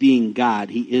of being God,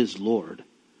 he is Lord.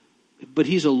 But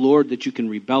he's a Lord that you can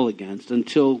rebel against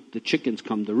until the chickens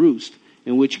come to roost,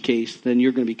 in which case then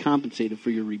you're going to be compensated for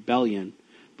your rebellion.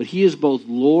 But he is both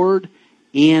Lord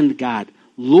and God.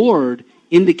 Lord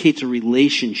indicates a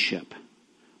relationship.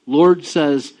 Lord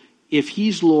says, if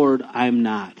he's Lord, I'm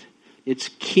not. It's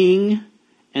king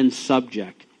and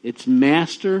subject. It's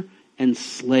master and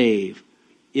slave.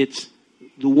 It's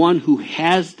the one who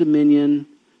has dominion,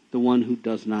 the one who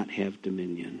does not have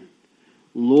dominion.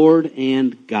 Lord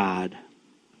and God.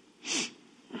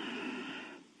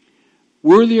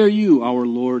 Worthy are you, our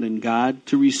Lord and God,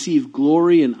 to receive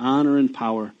glory and honor and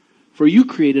power. For you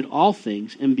created all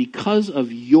things, and because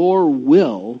of your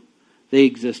will, they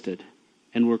existed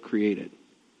and were created.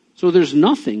 So there's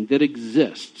nothing that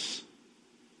exists.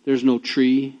 There's no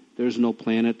tree, there's no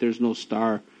planet, there's no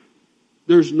star,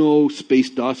 there's no space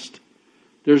dust,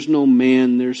 there's no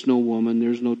man, there's no woman,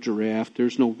 there's no giraffe,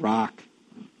 there's no rock.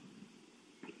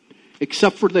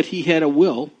 Except for that he had a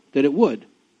will that it would.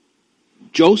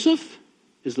 Joseph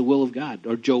is the will of God,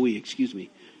 or Joey, excuse me.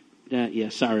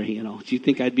 Sorry, do you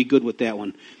think I'd be good with that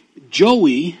one?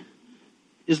 Joey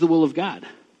is the will of God.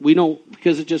 We know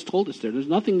because it just told us there. There's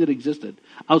nothing that existed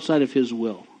outside of his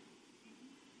will.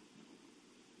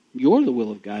 You're the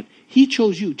will of God. He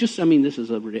chose you. This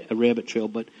is a rabbit trail,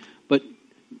 but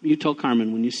you tell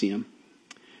Carmen when you see him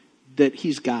that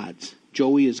he's God's.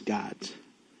 Joey is God's.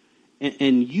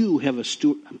 And you have a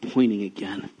steward. I'm pointing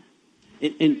again.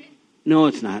 And no,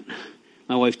 it's not.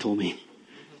 My wife told me.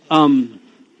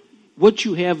 What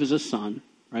you have is a son,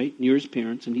 right? You're his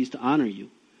parents, and he's to honor you.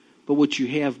 But what you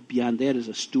have beyond that is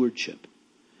a stewardship.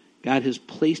 God has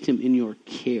placed him in your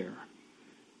care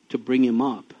to bring him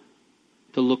up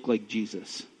to look like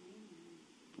Jesus.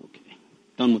 Okay,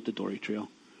 done with the Dory Trail.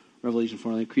 Revelation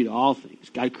 4, they created all things.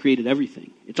 God created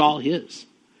everything. It's all his.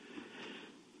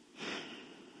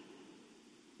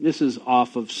 This is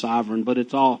off of sovereign, but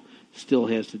it's all still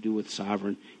has to do with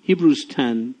sovereign. Hebrews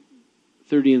 10,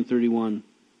 30 and 31.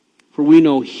 For we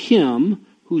know him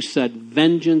who said,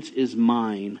 vengeance is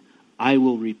mine, I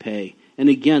will repay. And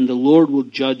again, the Lord will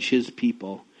judge his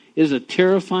people. It is a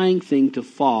terrifying thing to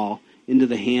fall into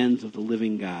the hands of the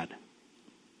living God.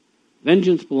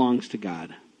 Vengeance belongs to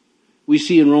God. We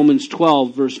see in Romans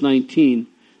 12, verse 19,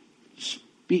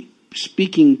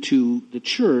 speaking to the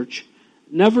church,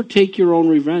 never take your own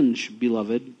revenge,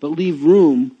 beloved, but leave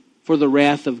room for the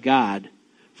wrath of God.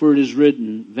 For it is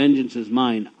written, vengeance is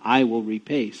mine, I will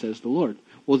repay, says the Lord.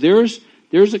 Well, there's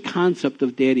a concept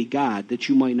of Daddy God that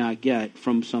you might not get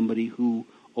from somebody who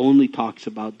only talks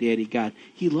about Daddy God.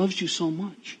 He loves you so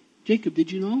much. Jacob,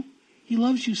 did you know? He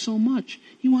loves you so much.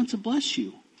 He wants to bless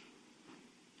you.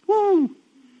 Woo!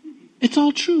 It's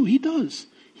all true. He does.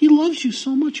 He loves you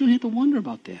so much you don't have to wonder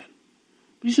about that.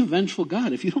 But he's a vengeful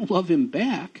God. If you don't love him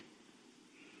back,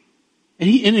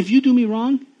 and if you do me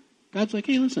wrong, God's like,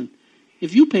 hey, listen,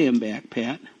 if you pay him back,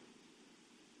 Pat,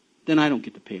 then I don't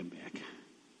get to pay him back.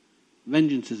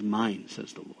 Vengeance is mine,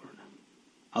 says the Lord.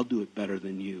 I'll do it better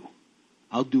than you.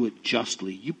 I'll do it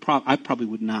justly. I probably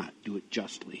would not do it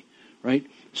justly, right?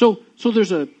 So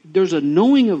there's a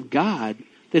knowing of God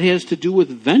that has to do with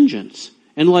vengeance.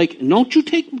 And like, don't you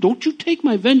take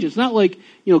my vengeance. Not like,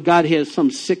 God has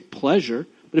some sick pleasure,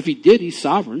 but if he did, he's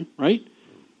sovereign, right?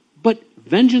 But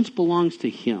vengeance belongs to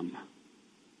him.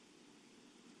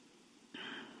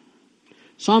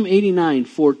 Psalm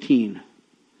 89:14.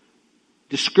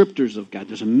 Descriptors of God.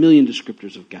 There's a million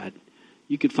descriptors of God.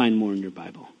 You could find more in your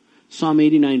Bible. Psalm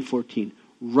 89:14.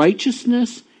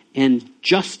 Righteousness and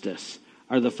justice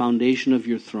are the foundation of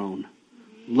your throne.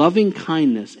 Loving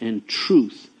kindness and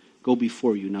truth go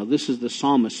before you. Now this is the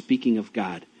psalmist speaking of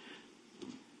God.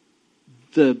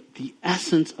 The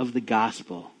essence of the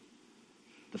gospel,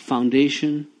 the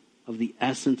foundation of the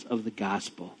essence of the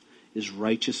gospel is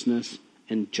righteousness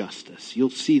and justice. You'll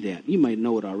see that. You might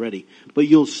know it already, but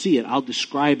you'll see it. I'll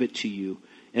describe it to you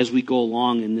as we go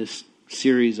along in this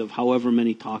series of however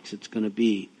many talks it's going to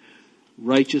be.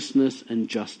 Righteousness and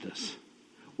justice.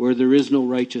 Where there is no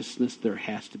righteousness, there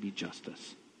has to be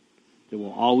justice. There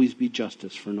will always be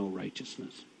justice for no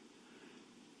righteousness.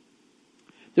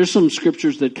 There's some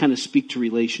scriptures that kind of speak to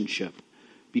relationship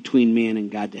between man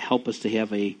and God to help us to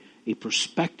have a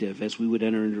perspective as we would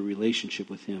enter into a relationship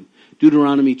with him.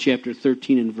 Deuteronomy chapter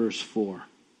 13 and verse 4.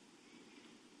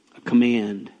 A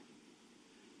command.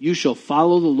 You shall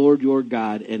follow the Lord your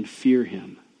God and fear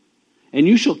him. And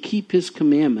you shall keep his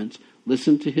commandments,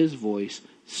 listen to his voice,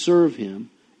 serve him,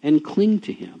 and cling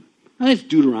to him. Now that's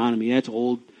Deuteronomy. That's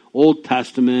Old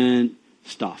Testament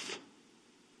stuff.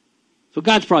 So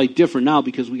God's probably different now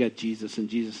because we got Jesus, and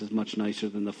Jesus is much nicer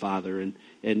than the Father, and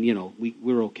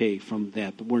we're okay from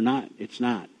that, but we're not. It's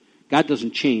not. God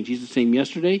doesn't change. He's the same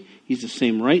yesterday, he's the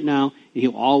same right now, and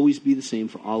he'll always be the same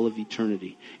for all of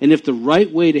eternity. And if the right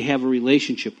way to have a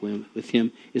relationship with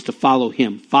him is to follow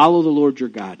him, follow the Lord your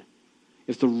God.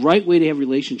 If the right way to have a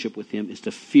relationship with him is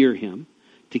to fear him,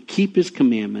 to keep his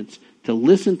commandments, to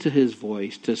listen to his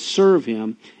voice, to serve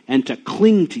him, and to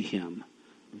cling to him,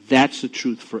 that's the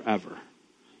truth forever.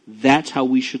 That's how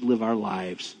we should live our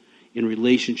lives in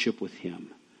relationship with him.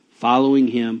 Following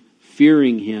him,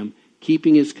 fearing him,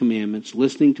 keeping his commandments,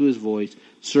 listening to his voice,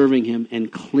 serving him,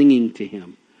 and clinging to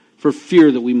him for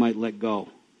fear that we might let go.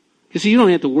 Because you don't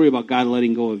have to worry about God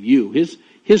letting go of you.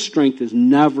 His strength is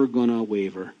never going to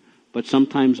waver. But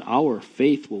sometimes our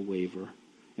faith will waver,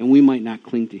 and we might not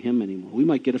cling to him anymore. We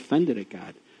might get offended at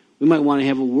God. We might want to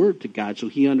have a word to God so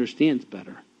he understands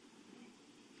better.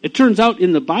 It turns out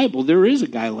in the Bible there is a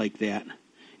guy like that.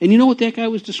 And you know what that guy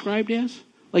was described as?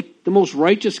 Like the most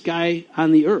righteous guy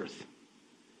on the earth.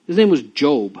 His name was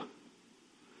Job.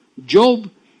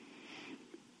 Job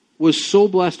was so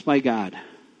blessed by God.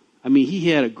 I mean,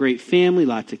 he had a great family,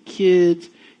 lots of kids.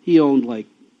 He owned like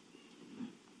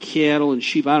cattle and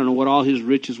sheep. I don't know what all his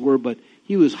riches were, but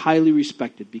he was highly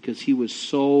respected because he was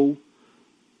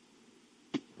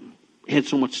had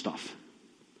so much stuff.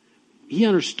 He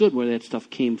understood where that stuff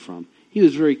came from. He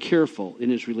was very careful in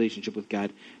his relationship with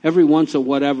God. Every once in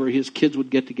whatever, his kids would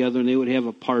get together and they would have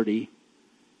a party.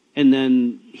 And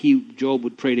then Job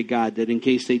would pray to God that in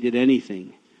case they did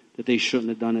anything that they shouldn't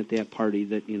have done at that party,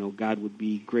 that God would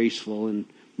be graceful and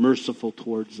merciful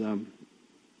towards them.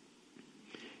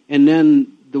 And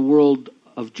then the world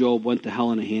of Job went to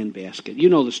hell in a handbasket. You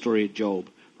know the story of Job,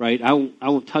 right? I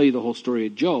won't tell you the whole story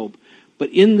of Job, but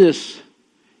in this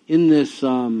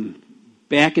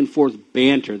back and forth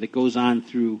banter that goes on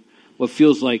through what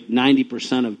feels like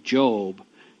 90% of Job,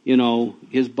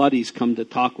 his buddies come to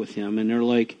talk with him, and they're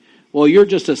like, well, you're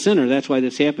just a sinner. That's why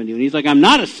this happened to you. And he's like, I'm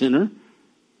not a sinner.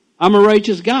 I'm a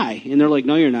righteous guy. And they're like,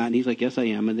 no, you're not. And he's like, yes, I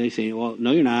am. And they say, well,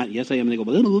 no, you're not. Yes, I am. And they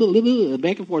go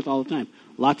back and forth all the time.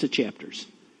 Lots of chapters.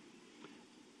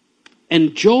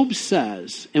 And Job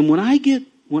says, and when I get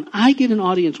an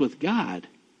audience with God,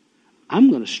 I'm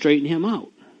going to straighten him out.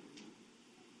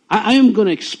 I am going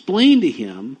to explain to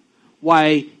him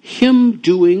why him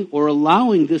doing or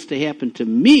allowing this to happen to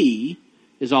me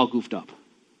is all goofed up.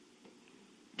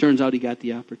 Turns out he got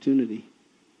the opportunity.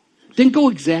 Didn't go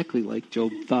exactly like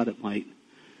Job thought it might.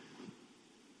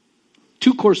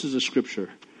 2 courses of scripture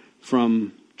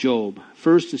from Job.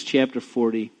 First is chapter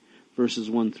 40, verses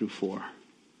 1 through 4.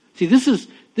 See, this is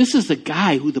the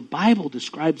guy who the Bible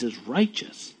describes as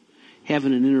righteous,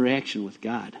 having an interaction with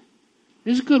God.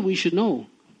 It's good we should know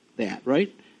that,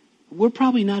 right? We're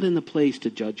probably not in the place to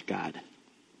judge God.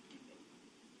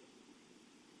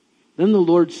 Then the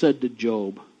Lord said to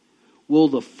Job, will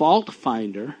the fault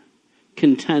finder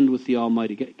contend with the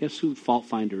Almighty? Guess who the fault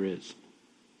finder is?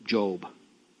 Job.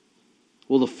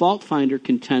 Will the fault finder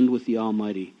contend with the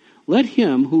Almighty? Let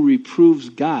him who reproves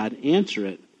God answer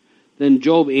it, Then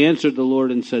Job answered the Lord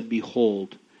and said,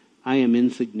 Behold, I am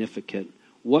insignificant.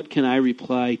 What can I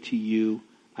reply to you?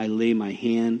 I lay my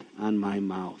hand on my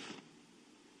mouth.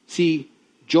 See,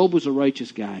 Job was a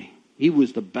righteous guy. He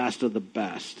was the best of the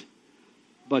best.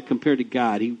 But compared to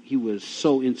God, he was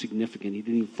so insignificant. He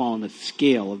didn't even fall on the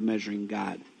scale of measuring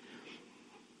God.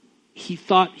 He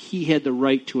thought he had the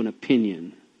right to an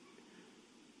opinion.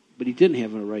 But he didn't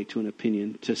have a right to an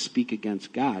opinion to speak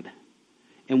against God.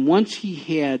 And once he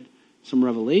had some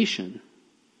revelation,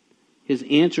 his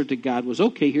answer to God was,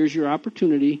 okay, here's your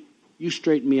opportunity. You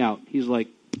straighten me out. He's like,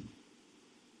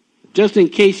 just in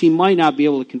case he might not be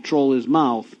able to control his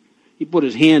mouth, he put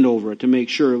his hand over it to make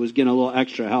sure it was getting a little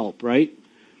extra help, right?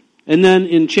 And then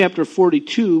in chapter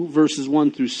 42, verses 1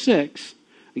 through 6,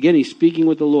 again, he's speaking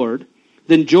with the Lord.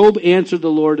 Then Job answered the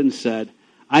Lord and said,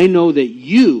 I know that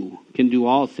you can do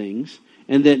all things,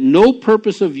 and that no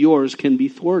purpose of yours can be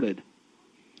thwarted.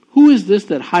 Who is this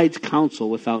that hides counsel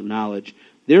without knowledge?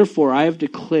 Therefore I have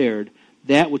declared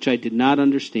that which I did not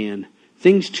understand,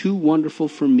 things too wonderful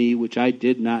for me which I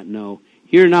did not know.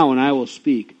 Hear now, and I will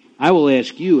speak. I will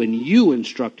ask you, and you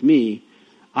instruct me.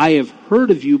 I have heard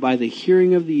of you by the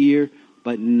hearing of the ear,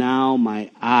 but now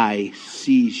my eye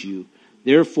sees you.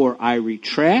 Therefore I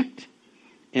retract,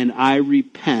 and I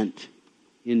repent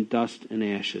in dust and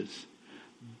ashes.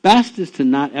 Best is to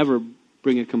not ever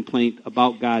bring a complaint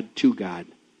about God to God.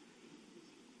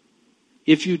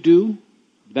 If you do,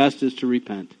 best is to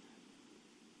repent.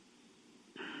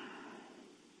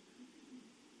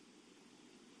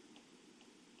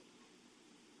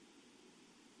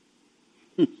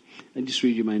 I just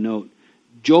read you my note.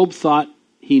 Job thought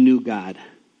he knew God.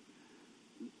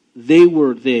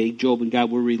 Job and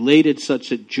God, were related such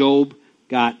that Job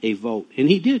got a vote. And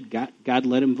he did. God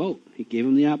let him vote. He gave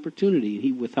him the opportunity, and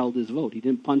he withheld his vote. He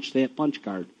didn't punch that punch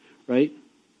card, right?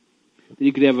 That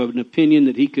he could have an opinion,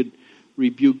 that he could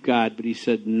rebuke God, but he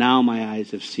said, now my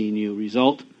eyes have seen you.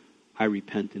 Result, I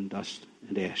repent in dust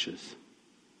and ashes.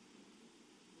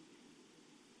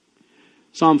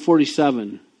 Psalm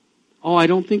 47. Oh, I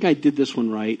don't think I did this one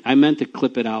right. I meant to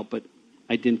clip it out, but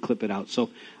I didn't clip it out.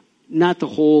 So not the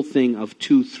whole thing of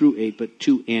 2 through 8, but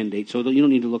 2 and 8. So you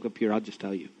don't need to look up here. I'll just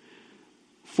tell you.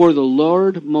 For the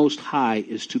Lord Most High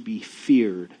is to be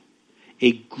feared,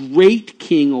 a great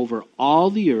king over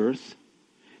all the earth.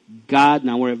 God,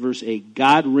 now we're at verse 8.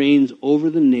 God reigns over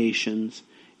the nations.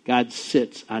 God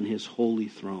sits on his holy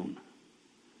throne.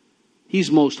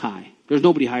 He's most high. There's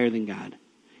nobody higher than God.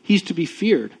 He's to be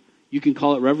feared. You can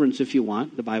call it reverence if you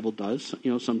want. The Bible does,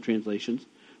 some translations.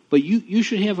 But you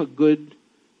should have a good,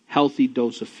 healthy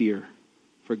dose of fear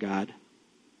for God.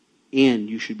 And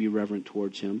you should be reverent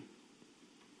towards him.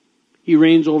 He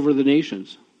reigns over the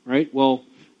nations, right? Well,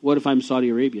 what if I'm Saudi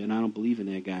Arabia and I don't believe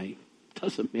in that guy? It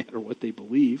doesn't matter what they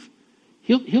believe.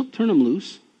 He'll turn them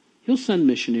loose. He'll send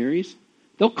missionaries.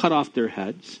 They'll cut off their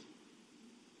heads.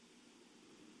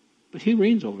 But he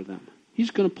reigns over them. He's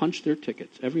going to punch their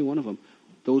tickets, every one of them.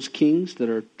 Those kings that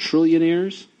are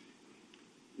trillionaires,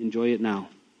 enjoy it now.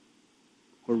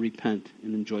 Or repent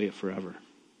and enjoy it forever.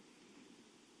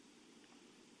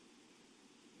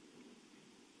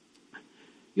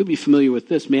 You'll be familiar with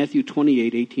this, Matthew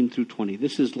 28, 18 through 20.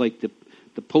 This is like the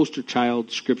poster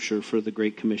child scripture for the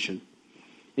Great Commission.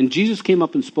 And Jesus came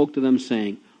up and spoke to them,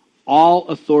 saying, all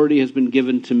authority has been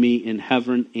given to me in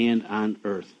heaven and on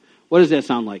earth. What does that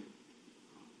sound like?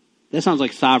 That sounds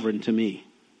like sovereign to me.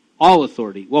 All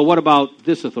authority. Well, what about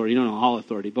this authority? No, all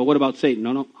authority. But what about Satan?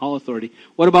 No, all authority.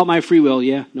 What about my free will?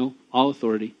 Yeah, no, all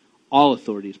authority. All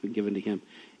authority has been given to him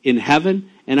in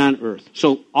heaven and on earth.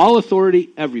 So all authority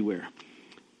everywhere.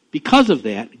 Because of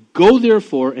that, go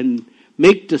therefore and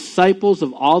make disciples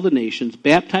of all the nations,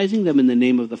 baptizing them in the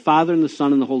name of the Father and the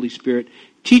Son and the Holy Spirit,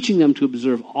 teaching them to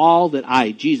observe all that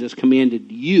I, Jesus,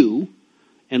 commanded you,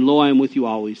 and lo, I am with you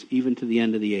always, even to the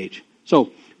end of the age.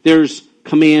 So there's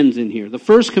commands in here. The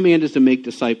first command is to make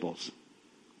disciples.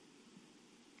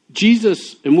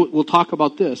 Jesus, and we'll talk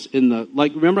about this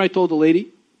remember I told the lady,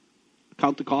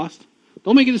 count the cost?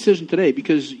 Don't make a decision today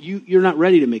because you're not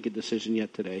ready to make a decision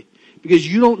yet today. Because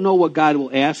you don't know what God will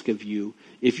ask of you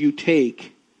if you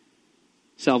take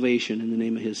salvation in the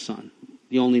name of his Son.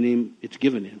 The only name it's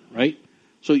given in, right?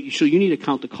 So you need to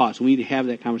count the cost. We need to have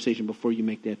that conversation before you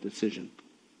make that decision.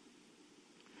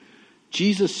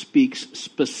 Jesus speaks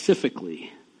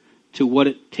specifically to what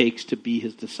it takes to be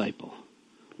his disciple.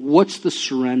 What's the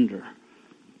surrender?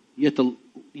 You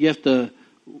have to,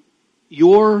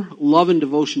 your love and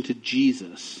devotion to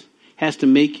Jesus has to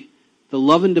make the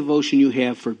love and devotion you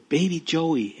have for baby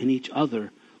Joey and each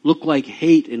other look like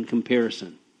hate in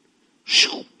comparison.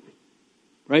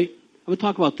 Right? I'm going to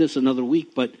talk about this another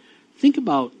week, but think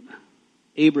about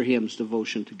Abraham's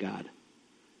devotion to God.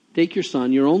 Take your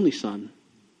son, your only son,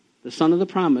 the son of the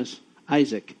promise,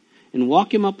 Isaac, and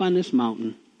walk him up on this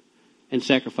mountain and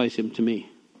sacrifice him to me.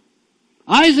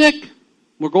 Isaac,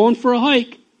 we're going for a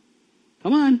hike.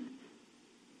 Come on.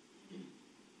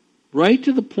 Right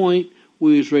to the point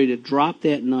where he was ready to drop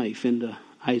that knife into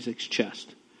Isaac's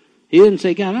chest. He didn't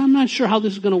say, God, I'm not sure how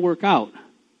this is going to work out.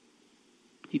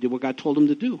 He did what God told him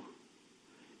to do.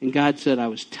 And God said, I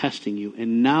was testing you,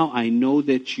 and now I know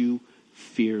that you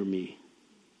fear me.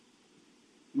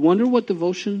 You wonder what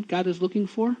devotion God is looking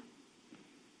for?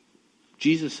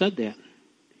 Jesus said that.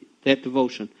 That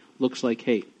devotion looks like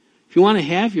hate. If you want to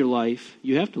have your life,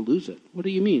 you have to lose it. What do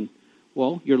you mean?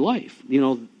 Well, your life.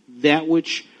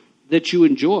 That you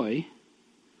enjoy,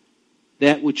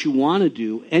 that which you want to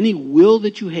do, any will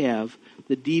that you have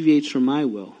that deviates from my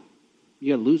will,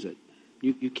 you got to lose it.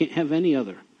 You can't have any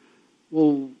other.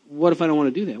 Well, what if I don't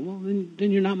want to do that? Well,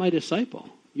 then you're not my disciple.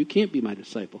 You can't be my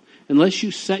disciple unless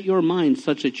you set your mind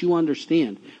such that you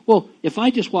understand. Well, if I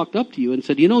just walked up to you and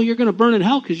said, you're going to burn in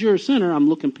hell because you're a sinner, I'm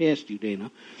looking past you, Dana.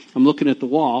 I'm looking at the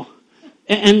wall.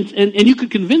 And you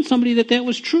could convince somebody that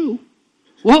was true.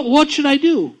 What should I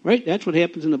do? Right? That's what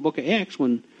happens in the book of Acts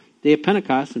when they have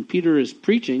Pentecost and Peter is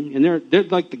preaching, and they're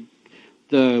like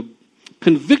the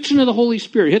conviction of the Holy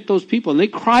Spirit hit those people, and they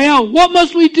cry out, what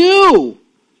must we do?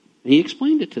 And he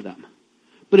explained it to them.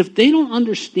 But if they don't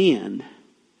understand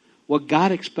what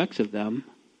God expects of them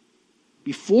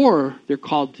before they're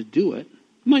called to do it,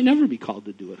 they might never be called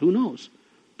to do it. Who knows?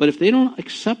 But if they don't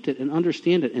accept it and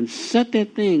understand it and set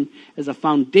that thing as a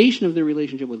foundation of their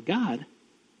relationship with God,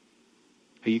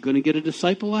 are you going to get a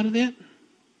disciple out of that?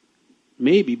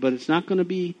 Maybe, but it's not going to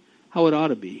be how it ought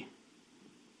to be.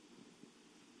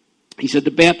 He said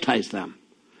to baptize them.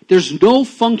 There's no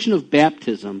function of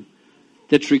baptism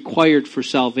that's required for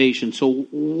salvation. So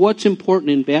what's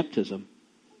important in baptism?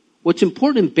 What's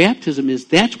important in baptism is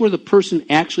that's where the person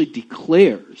actually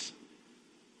declares,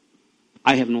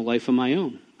 I have no life of my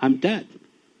own. I'm dead.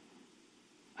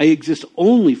 I exist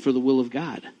only for the will of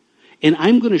God. And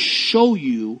I'm going to show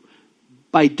you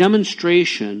by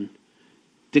demonstration,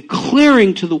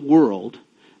 declaring to the world.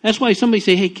 That's why somebody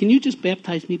say, hey, can you just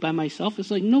baptize me by myself? It's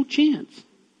like, no chance.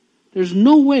 There's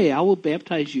no way I will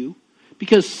baptize you.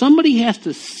 Because somebody has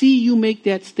to see you make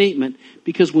that statement,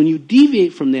 because when you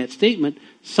deviate from that statement,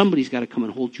 somebody's got to come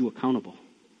and hold you accountable.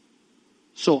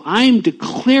 So I'm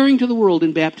declaring to the world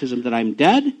in baptism that I'm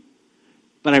dead,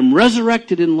 but I'm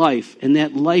resurrected in life, and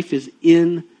that life is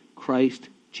in Christ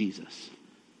Jesus.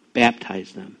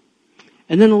 Baptize them.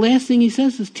 And then the last thing he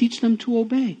says is teach them to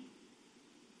obey.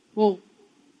 Well,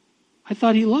 I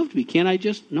thought he loved me. Can't I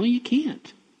just? No, you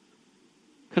can't.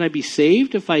 Could I be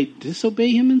saved if I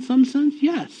disobey him in some sense?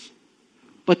 Yes.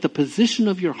 But the position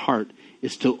of your heart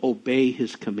is to obey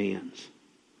his commands.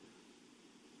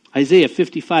 Isaiah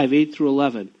 55, 8 through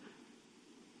 11.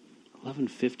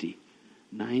 11:50,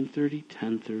 9:30,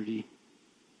 10:30,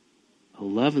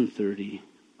 11:30,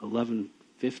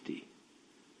 11:50.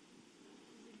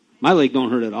 My leg don't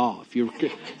hurt at all.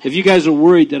 If you guys are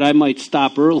worried that I might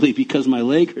stop early because my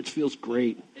leg hurts, feels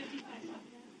great.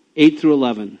 8 through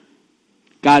 11.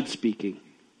 God speaking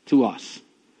to us.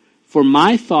 For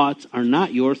my thoughts are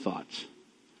not your thoughts,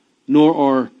 nor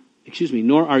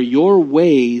are your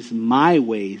ways my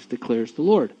ways, declares the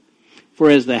Lord. For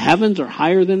as the heavens are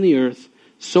higher than the earth,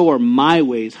 so are my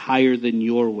ways higher than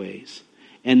your ways,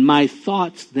 and my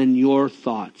thoughts than your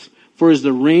thoughts. For as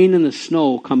the rain and the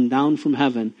snow come down from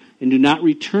heaven, and do not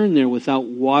return there without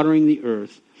watering the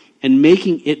earth, and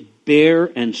making it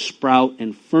bear and sprout,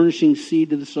 and furnishing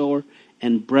seed to the sower,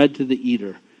 and bread to the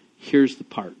eater. Here's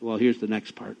the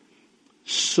next part.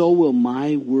 So will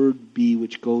my word be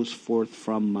which goes forth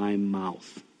from my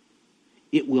mouth.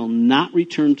 It will not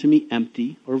return to me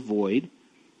empty or void,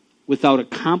 without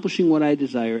accomplishing what I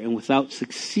desire, and without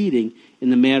succeeding in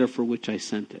the matter for which I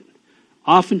sent it.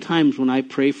 Oftentimes when I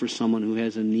pray for someone who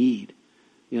has a need,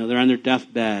 they're on their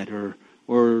deathbed,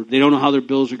 or they don't know how their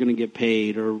bills are going to get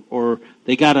paid, or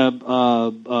they got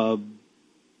a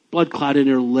blood clot in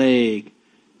their leg,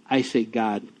 I say,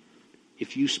 God,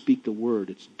 if you speak the word,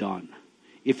 it's done.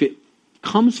 If it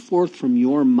comes forth from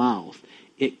your mouth,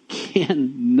 it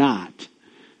cannot.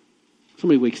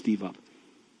 Somebody wake Steve up.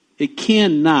 It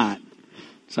cannot.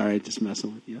 Sorry, I'm just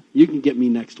messing with you. You can get me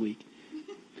next week.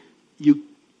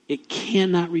 It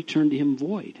cannot return to him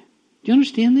void. Do you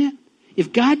understand that?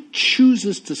 If God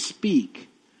chooses to speak,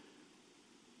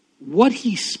 what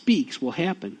he speaks will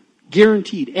happen.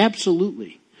 Guaranteed.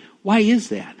 Absolutely. Why is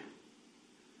that?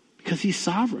 Because he's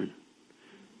sovereign.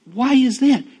 Why is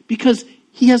that? Because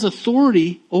he has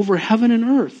authority over heaven and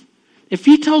earth. If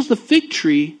he tells the fig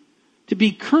tree to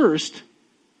be cursed,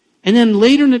 and then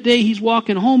later in the day he's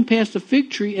walking home past a fig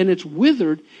tree and it's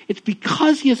withered, it's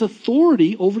because he has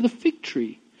authority over the fig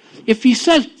tree. If he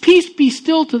says, peace be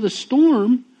still to the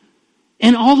storm,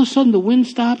 and all of a sudden the wind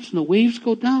stops and the waves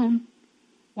go down,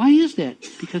 why is that?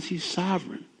 Because he's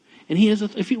sovereign. And he has,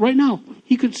 right now,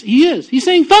 he's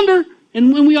saying thunder,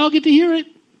 and when we all get to hear it,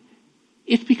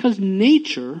 it's because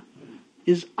nature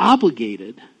is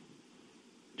obligated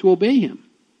to obey him.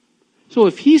 So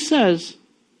if he says,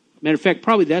 matter of fact,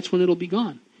 probably that's when it'll be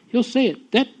gone. He'll say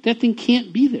it. That thing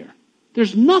can't be there.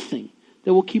 There's nothing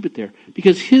that will keep it there,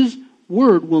 because his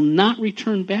word will not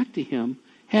return back to him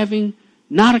having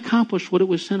not accomplished what it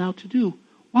was sent out to do.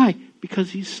 Why?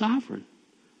 Because he's sovereign.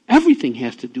 Everything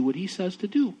has to do what he says to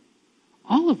do.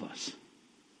 All of us.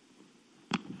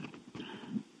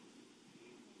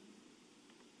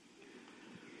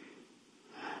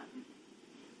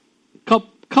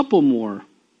 Couple more.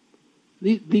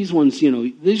 These ones,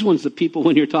 the people,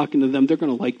 when you're talking to them, they're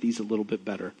going to like these a little bit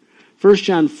better. 1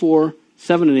 John 4,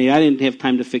 7 and 8. I didn't have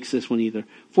time to fix this one either.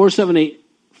 4,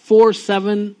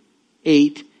 7,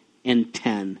 8, and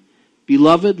 10.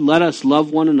 Beloved, let us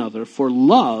love one another, for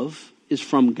love is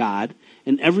from God,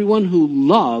 and everyone who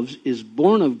loves is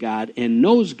born of God and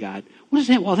knows God. What is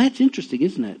that? Well, that's interesting,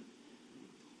 isn't it?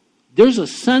 There's a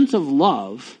sense of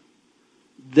love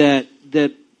that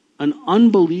an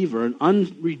unbeliever, an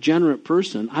unregenerate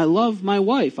person, I love my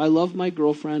wife, I love my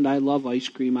girlfriend, I love ice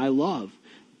cream, I love.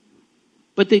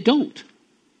 But they don't.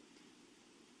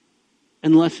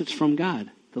 Unless it's from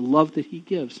God, the love that he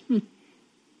gives.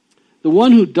 The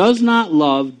one who does not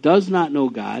love does not know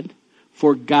God,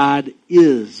 for God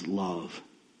is love.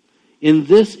 In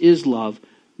this is love,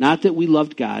 not that we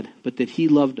loved God, but that he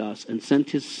loved us and sent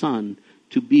his Son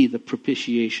to be the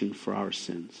propitiation for our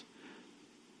sins.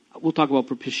 We'll talk about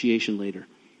propitiation later.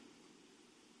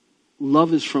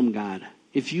 Love is from God.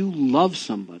 If you love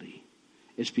somebody,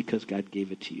 it's because God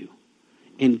gave it to you.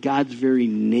 And God's very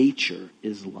nature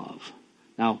is love.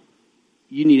 Now,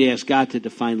 you need to ask God to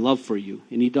define love for you,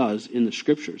 and he does in the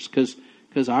scriptures,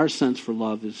 because our sense for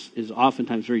love is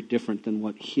oftentimes very different than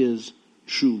what his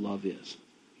true love is.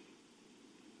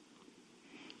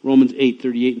 Romans 8,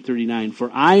 38 and 39.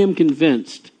 For I am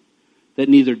convinced that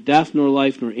neither death nor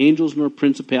life, nor angels, nor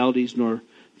principalities, nor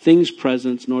things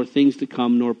present, nor things to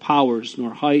come, nor powers,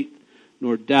 nor height,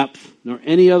 nor depth, nor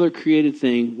any other created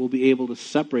thing will be able to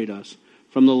separate us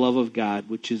from the love of God,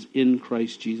 which is in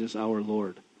Christ Jesus our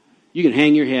Lord. You can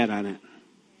hang your hat on it.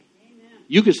 Amen.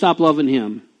 You can stop loving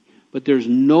him, but there's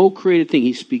no created thing.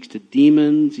 He speaks to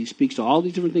demons. He speaks to all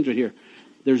these different things right here.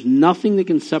 There's nothing that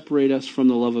can separate us from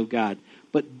the love of God.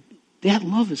 But that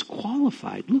love is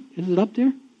qualified. Look, is it up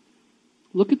there?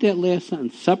 Look at that last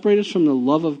sentence. Separate us from the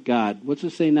love of God. What's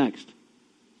it say next?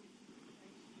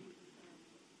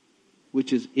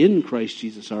 Which is in Christ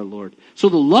Jesus our Lord. So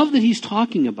the love that he's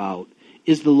talking about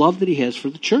is the love that he has for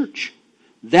the church.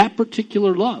 That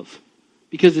particular love.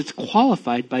 Because it's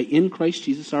qualified by in Christ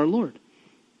Jesus our Lord.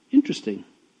 Interesting.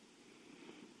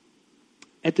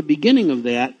 At the beginning of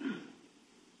that,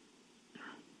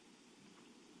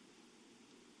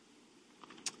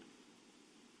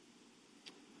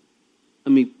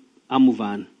 I'll move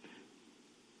on.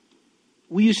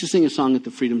 We used to sing a song at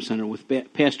the Freedom Center with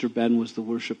Pastor Ben was the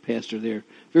worship pastor there.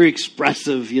 Very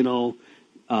expressive,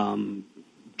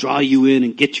 draw you in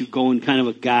and get you going kind of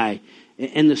a guy.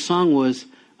 And the song was,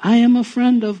 I am a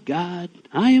friend of God.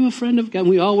 I am a friend of God. And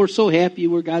we all were so happy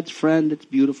we're God's friend. It's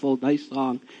beautiful, nice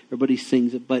song. Everybody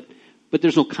sings it, but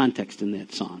there's no context in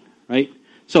that song, right?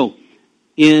 So,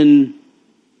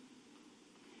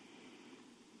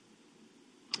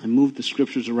 I moved the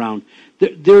scriptures around.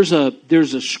 There's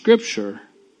a scripture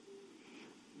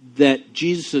that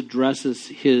Jesus addresses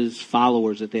his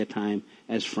followers at that time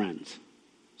as friends.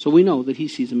 So we know that he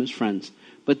sees them as friends.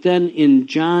 But then in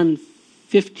John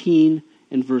 15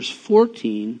 and verse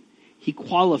 14, he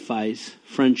qualifies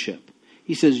friendship.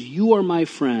 He says, you are my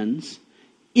friends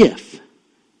if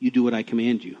you do what I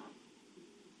command you.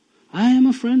 I am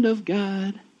a friend of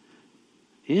God.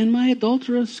 And my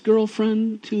adulterous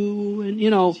girlfriend too. And,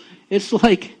 it's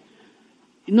like,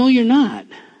 no, you're not.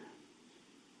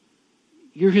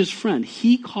 You're his friend.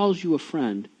 He calls you a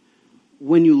friend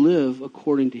when you live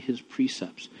according to his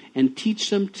precepts. And teach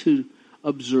them to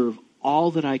observe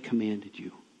all that I commanded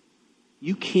you.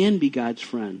 You can be God's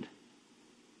friend.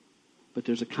 But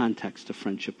there's a context to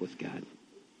friendship with God.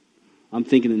 I'm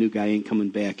thinking the new guy ain't coming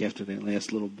back after that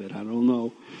last little bit. I don't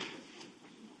know.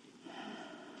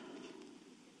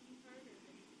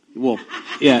 Well,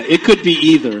 yeah, it could be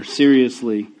either,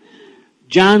 seriously.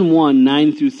 John 1,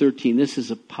 9 through 13, this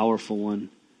is a powerful one.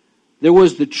 There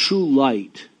was the true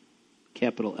light,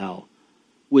 capital L,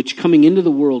 which coming into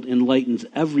the world enlightens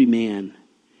every man.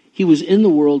 He was in the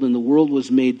world, and the world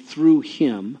was made through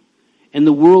him, and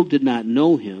the world did not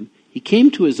know him. He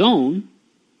came to his own,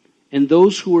 and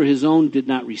those who were his own did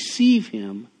not receive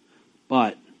him,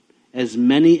 but as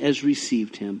many as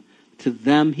received him, to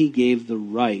them he gave the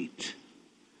right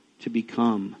to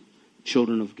become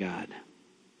children of God,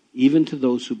 even to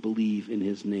those who believe in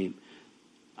his name.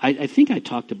 I think I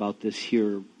talked about this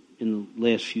here in the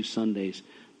last few Sundays.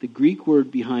 The Greek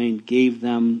word behind gave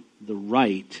them the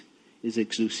right is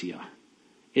exousia.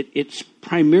 It's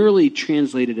primarily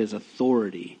translated as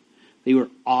authority. They were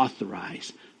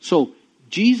authorized. So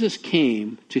Jesus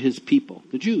came to his people,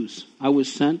 the Jews. I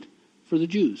was sent for the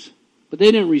Jews. But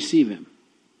they didn't receive him.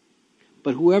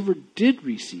 But whoever did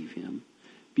receive him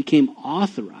became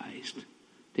authorized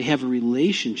to have a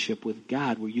relationship with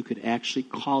God where you could actually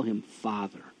call him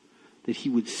Father, that he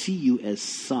would see you as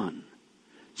son.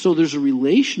 So there's a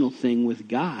relational thing with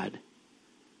God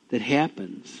that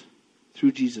happens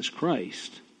through Jesus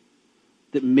Christ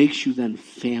that makes you then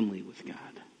family with God.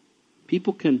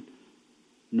 People can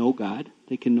know God.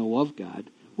 They can know of God.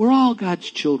 We're all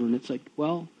God's children. It's like,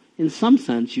 well, in some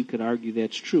sense you could argue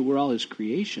that's true. We're all his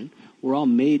creation. We're all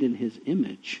made in his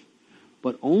image.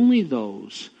 But only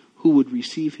those who would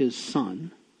receive his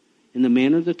son in the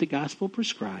manner that the gospel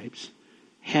prescribes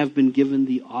have been given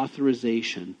the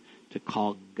authorization to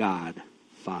call God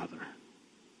Father.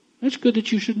 That's good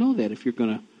that you should know that if you're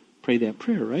going to pray that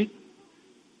prayer, right?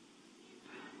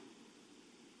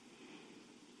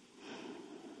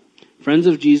 Friends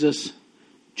of Jesus,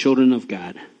 children of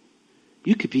God.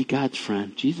 You could be God's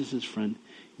friend, Jesus' friend.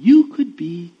 You could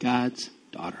be God's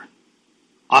daughter.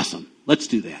 Awesome. Let's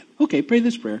do that. Okay, pray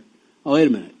this prayer. Oh, wait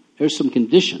a minute. There's some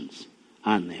conditions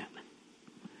on that.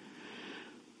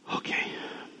 Okay.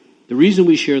 The reason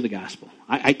we share the gospel.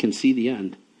 I can see the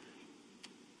end.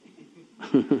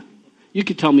 You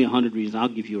could tell me 100 reasons. I'll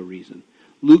give you a reason.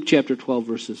 Luke chapter 12,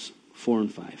 verses 4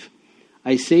 and 5.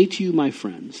 I say to you, my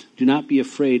friends, do not be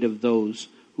afraid of those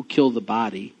who kill the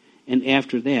body, and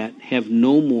after that have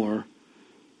no more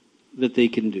that they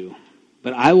can do.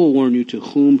 But I will warn you to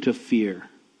whom to fear.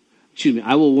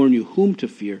 I will warn you whom to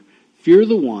fear. Fear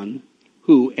the one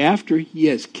who, after he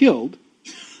has killed,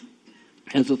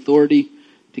 has authority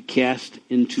to cast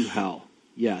into hell.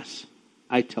 Yes,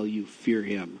 I tell you, fear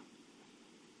him.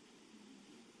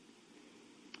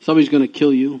 Somebody's going to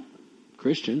kill you,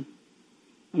 Christian.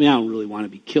 I mean, I don't really want to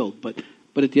be killed, but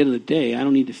at the end of the day, I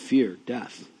don't need to fear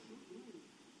death.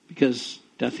 Because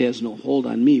death has no hold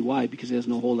on me. Why? Because it has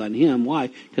no hold on him. Why?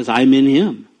 Because I'm in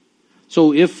him.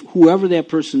 So if whoever that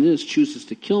person is chooses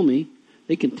to kill me,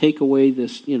 they can take away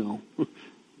this,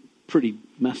 pretty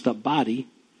messed up body,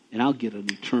 and I'll get an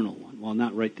eternal one. Well,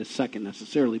 not right this second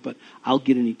necessarily, but I'll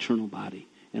get an eternal body,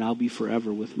 and I'll be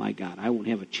forever with my God. I won't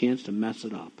have a chance to mess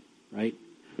it up, right?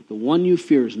 The one you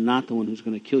fear is not the one who's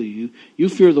going to kill you. You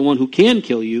fear the one who can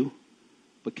kill you,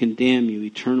 but can damn you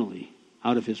eternally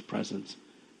out of his presence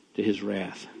to his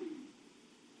wrath.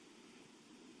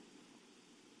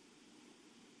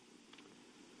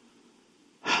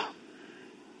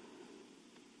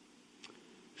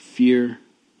 Fear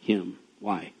him.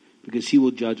 Why? Because he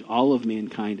will judge all of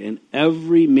mankind, and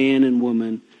every man and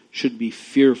woman should be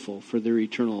fearful for their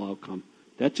eternal outcome.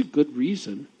 That's a good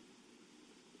reason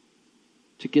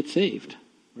to get saved,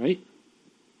 right?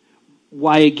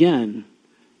 Why again?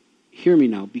 Hear me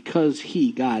now. Because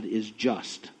he, God, is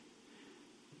just.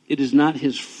 It is not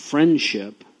his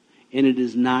friendship, and it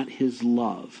is not his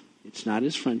love. It's not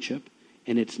his friendship,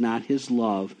 and it's not his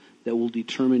love that will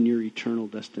determine your eternal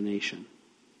destination.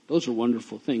 Those are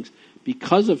wonderful things.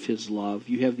 Because of his love,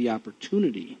 you have the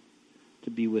opportunity to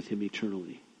be with him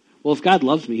eternally. Well, if God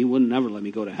loves me, he wouldn't never let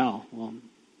me go to hell. Well,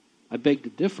 I beg to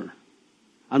differ.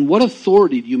 On what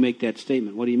authority do you make that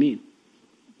statement? What do you mean?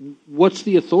 What's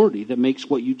the authority that makes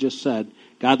what you just said,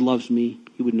 God loves me,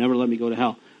 he would never let me go to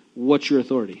hell? What's your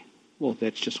authority? Well,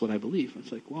 that's just what I believe.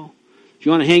 It's like, well, if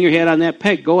you want to hang your hat on that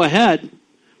peg, go ahead.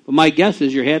 But my guess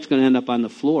is your hat's going to end up on the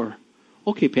floor.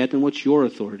 Okay, Pat, then what's your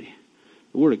authority?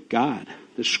 The Word of God,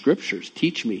 the Scriptures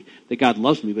teach me that God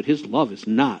loves me, but his love is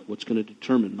not what's going to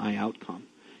determine my outcome.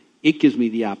 It gives me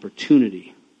the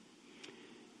opportunity.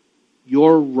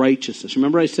 Your righteousness.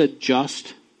 Remember I said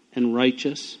just and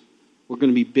righteous were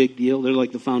going to be big deal? They're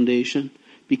like the foundation.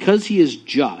 Because he is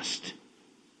just,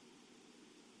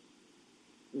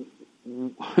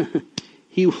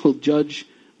 he will judge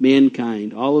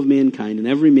mankind, all of mankind, and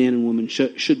every man and woman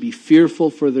should be fearful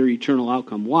for their eternal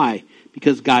outcome. Why?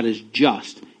 Because God is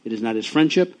just. It is not his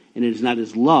friendship, and it is not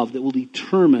his love that will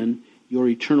determine your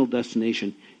eternal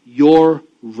destination. Your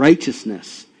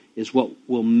righteousness is what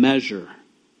will measure.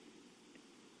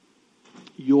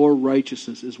 Your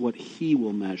righteousness is what he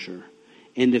will measure.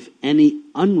 And if any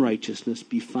unrighteousness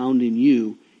be found in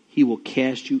you, he will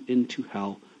cast you into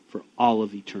hell for all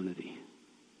of eternity.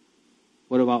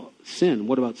 What about sin?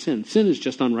 What about sin? Sin is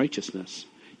just unrighteousness.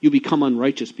 You become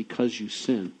unrighteous because you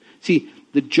sin. See,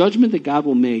 the judgment that God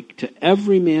will make to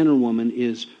every man or woman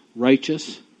is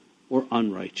righteous or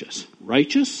unrighteous.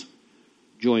 Righteous?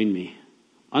 Join me.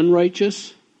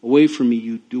 Unrighteous? Away from me,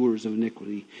 you doers of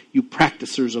iniquity, you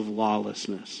practicers of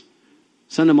lawlessness.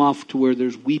 Send them off to where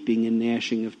there's weeping and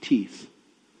gnashing of teeth.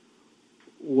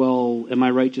 Well, am I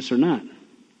righteous or not?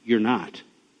 You're not.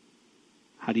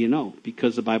 How do you know?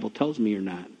 Because the Bible tells me you're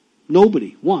not.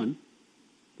 Nobody, one,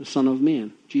 the Son of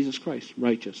Man, Jesus Christ,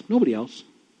 righteous. Nobody else.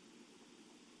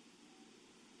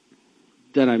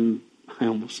 I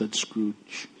almost said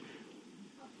Scrooge.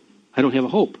 I don't have a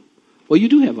hope. Well, you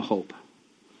do have a hope.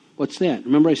 What's that?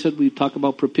 Remember I said we'd talk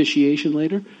about propitiation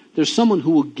later? There's someone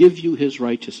who will give you his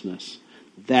righteousness.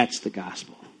 That's the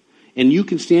gospel. And you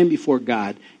can stand before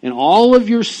God, and all of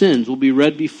your sins will be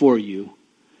read before you,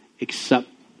 except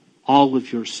all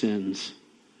of your sins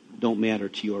don't matter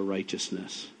to your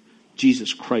righteousness.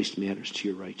 Jesus Christ matters to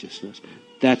your righteousness.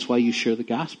 That's why you share the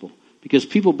gospel. Because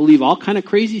people believe all kind of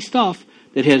crazy stuff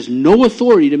that has no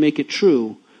authority to make it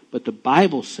true, but the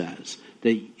Bible says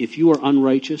that if you are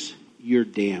unrighteous, you're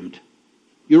damned.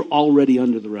 You're already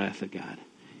under the wrath of God.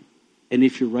 And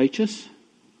if you're righteous,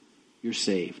 you're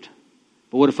saved.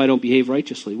 But what if I don't behave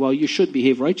righteously? Well, you should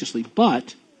behave righteously,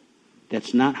 but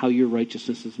that's not how your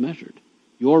righteousness is measured.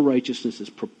 Your righteousness is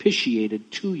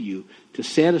propitiated to you to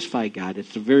satisfy God.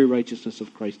 It's the very righteousness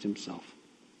of Christ himself.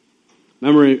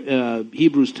 Remember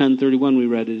Hebrews 10:31 we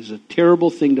read, it is a terrible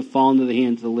thing to fall into the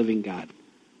hands of the living God.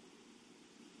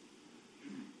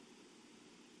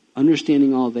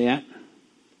 Understanding all that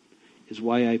is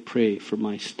why I pray for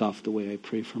my stuff the way I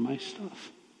pray for my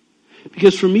stuff.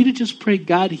 Because for me to just pray,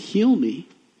 God heal me,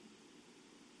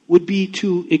 would be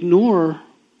to ignore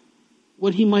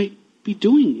what he might be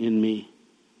doing in me.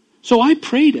 So I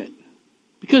prayed it.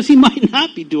 Because he might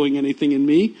not be doing anything in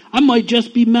me. I might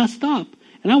just be messed up.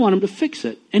 And I want him to fix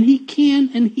it. And he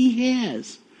can and he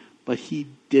has. But he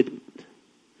didn't.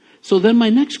 So then my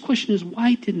next question is,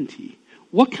 why didn't he?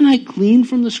 What can I glean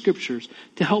from the scriptures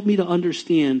to help me to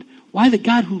understand why the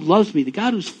God who loves me, the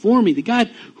God who's for me, the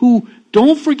God who,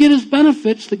 don't forget his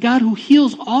benefits, the God who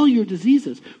heals all your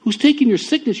diseases, who's taken your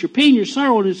sickness, your pain, your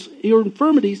sorrow, and your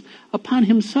infirmities upon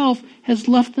himself, has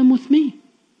left them with me.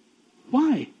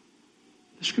 Why?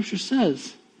 The scripture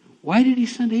says, why did he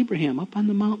send Abraham up on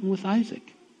the mountain with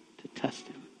Isaac? To test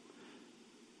him.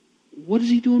 What is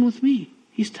he doing with me?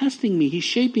 He's testing me. He's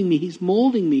shaping me. He's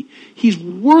molding me. He's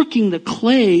working the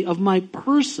clay of my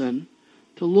person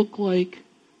to look like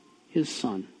his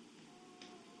son.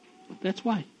 That's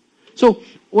why. So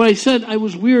when I said I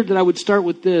was weird that I would start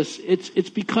with this, it's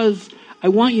because I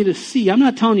want you to see. I'm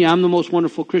not telling you I'm the most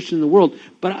wonderful Christian in the world,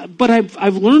 but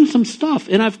I've learned some stuff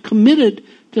and I've committed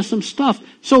to some stuff.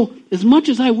 So as much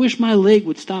as I wish my leg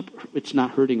would stop, it's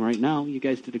not hurting right now. You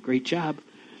guys did a great job.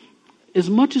 As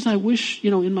much as I wish,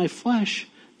 in my flesh,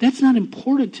 that's not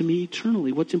important to me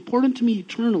eternally. What's important to me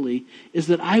eternally is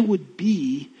that I would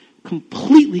be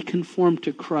completely conformed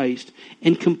to Christ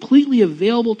and completely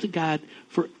available to God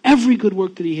for every good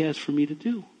work that he has for me to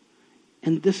do.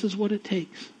 And this is what it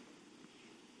takes.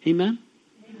 Amen?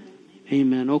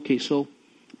 Amen. Okay, so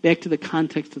back to the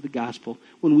context of the gospel.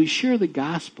 When we share the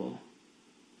gospel,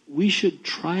 we should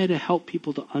try to help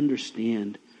people to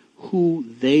understand who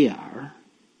they are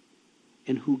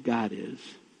and who God is.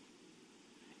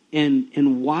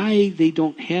 And why they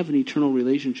don't have an eternal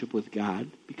relationship with God,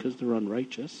 because they're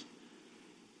unrighteous.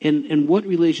 And what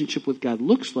relationship with God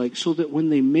looks like, so that when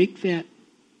they make that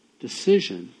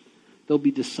decision, they'll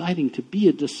be deciding to be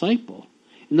a disciple.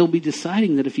 And they'll be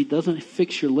deciding that if he doesn't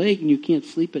fix your leg and you can't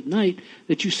sleep at night,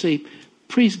 that you say,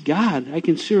 praise God, I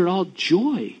consider it all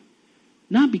joy.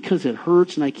 Not because it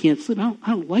hurts and I can't sleep. I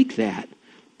don't like that.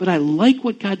 But I like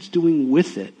what God's doing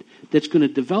with it. That's going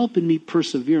to develop in me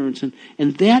perseverance.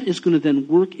 And that is going to then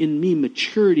work in me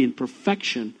maturity and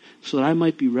perfection so that I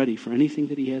might be ready for anything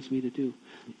that he has me to do.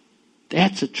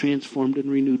 That's a transformed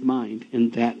and renewed mind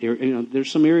in that area.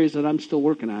 There's some areas that I'm still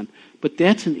working on. But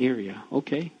that's an area.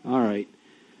 Okay? All right.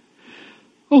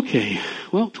 Okay.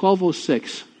 Well,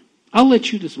 12:06. I'll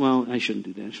let you I shouldn't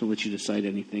do that. I shouldn't let you decide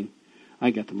anything.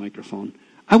 I got the microphone.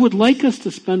 I would like us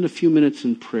to spend a few minutes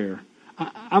in prayer.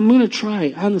 I'm going to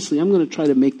try, honestly,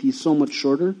 to make these so much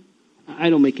shorter. I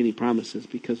don't make any promises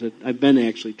because I've been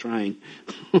actually trying.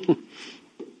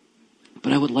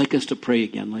 But I would like us to pray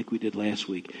again like we did last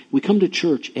week. We come to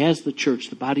church as the church,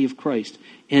 the body of Christ,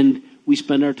 and we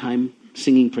spend our time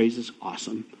singing praises.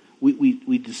 Awesome.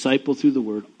 We disciple through the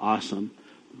word. Awesome.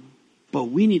 But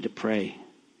we need to pray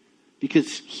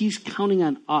because he's counting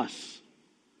on us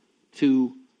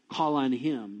to call on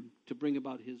him to bring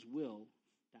about his will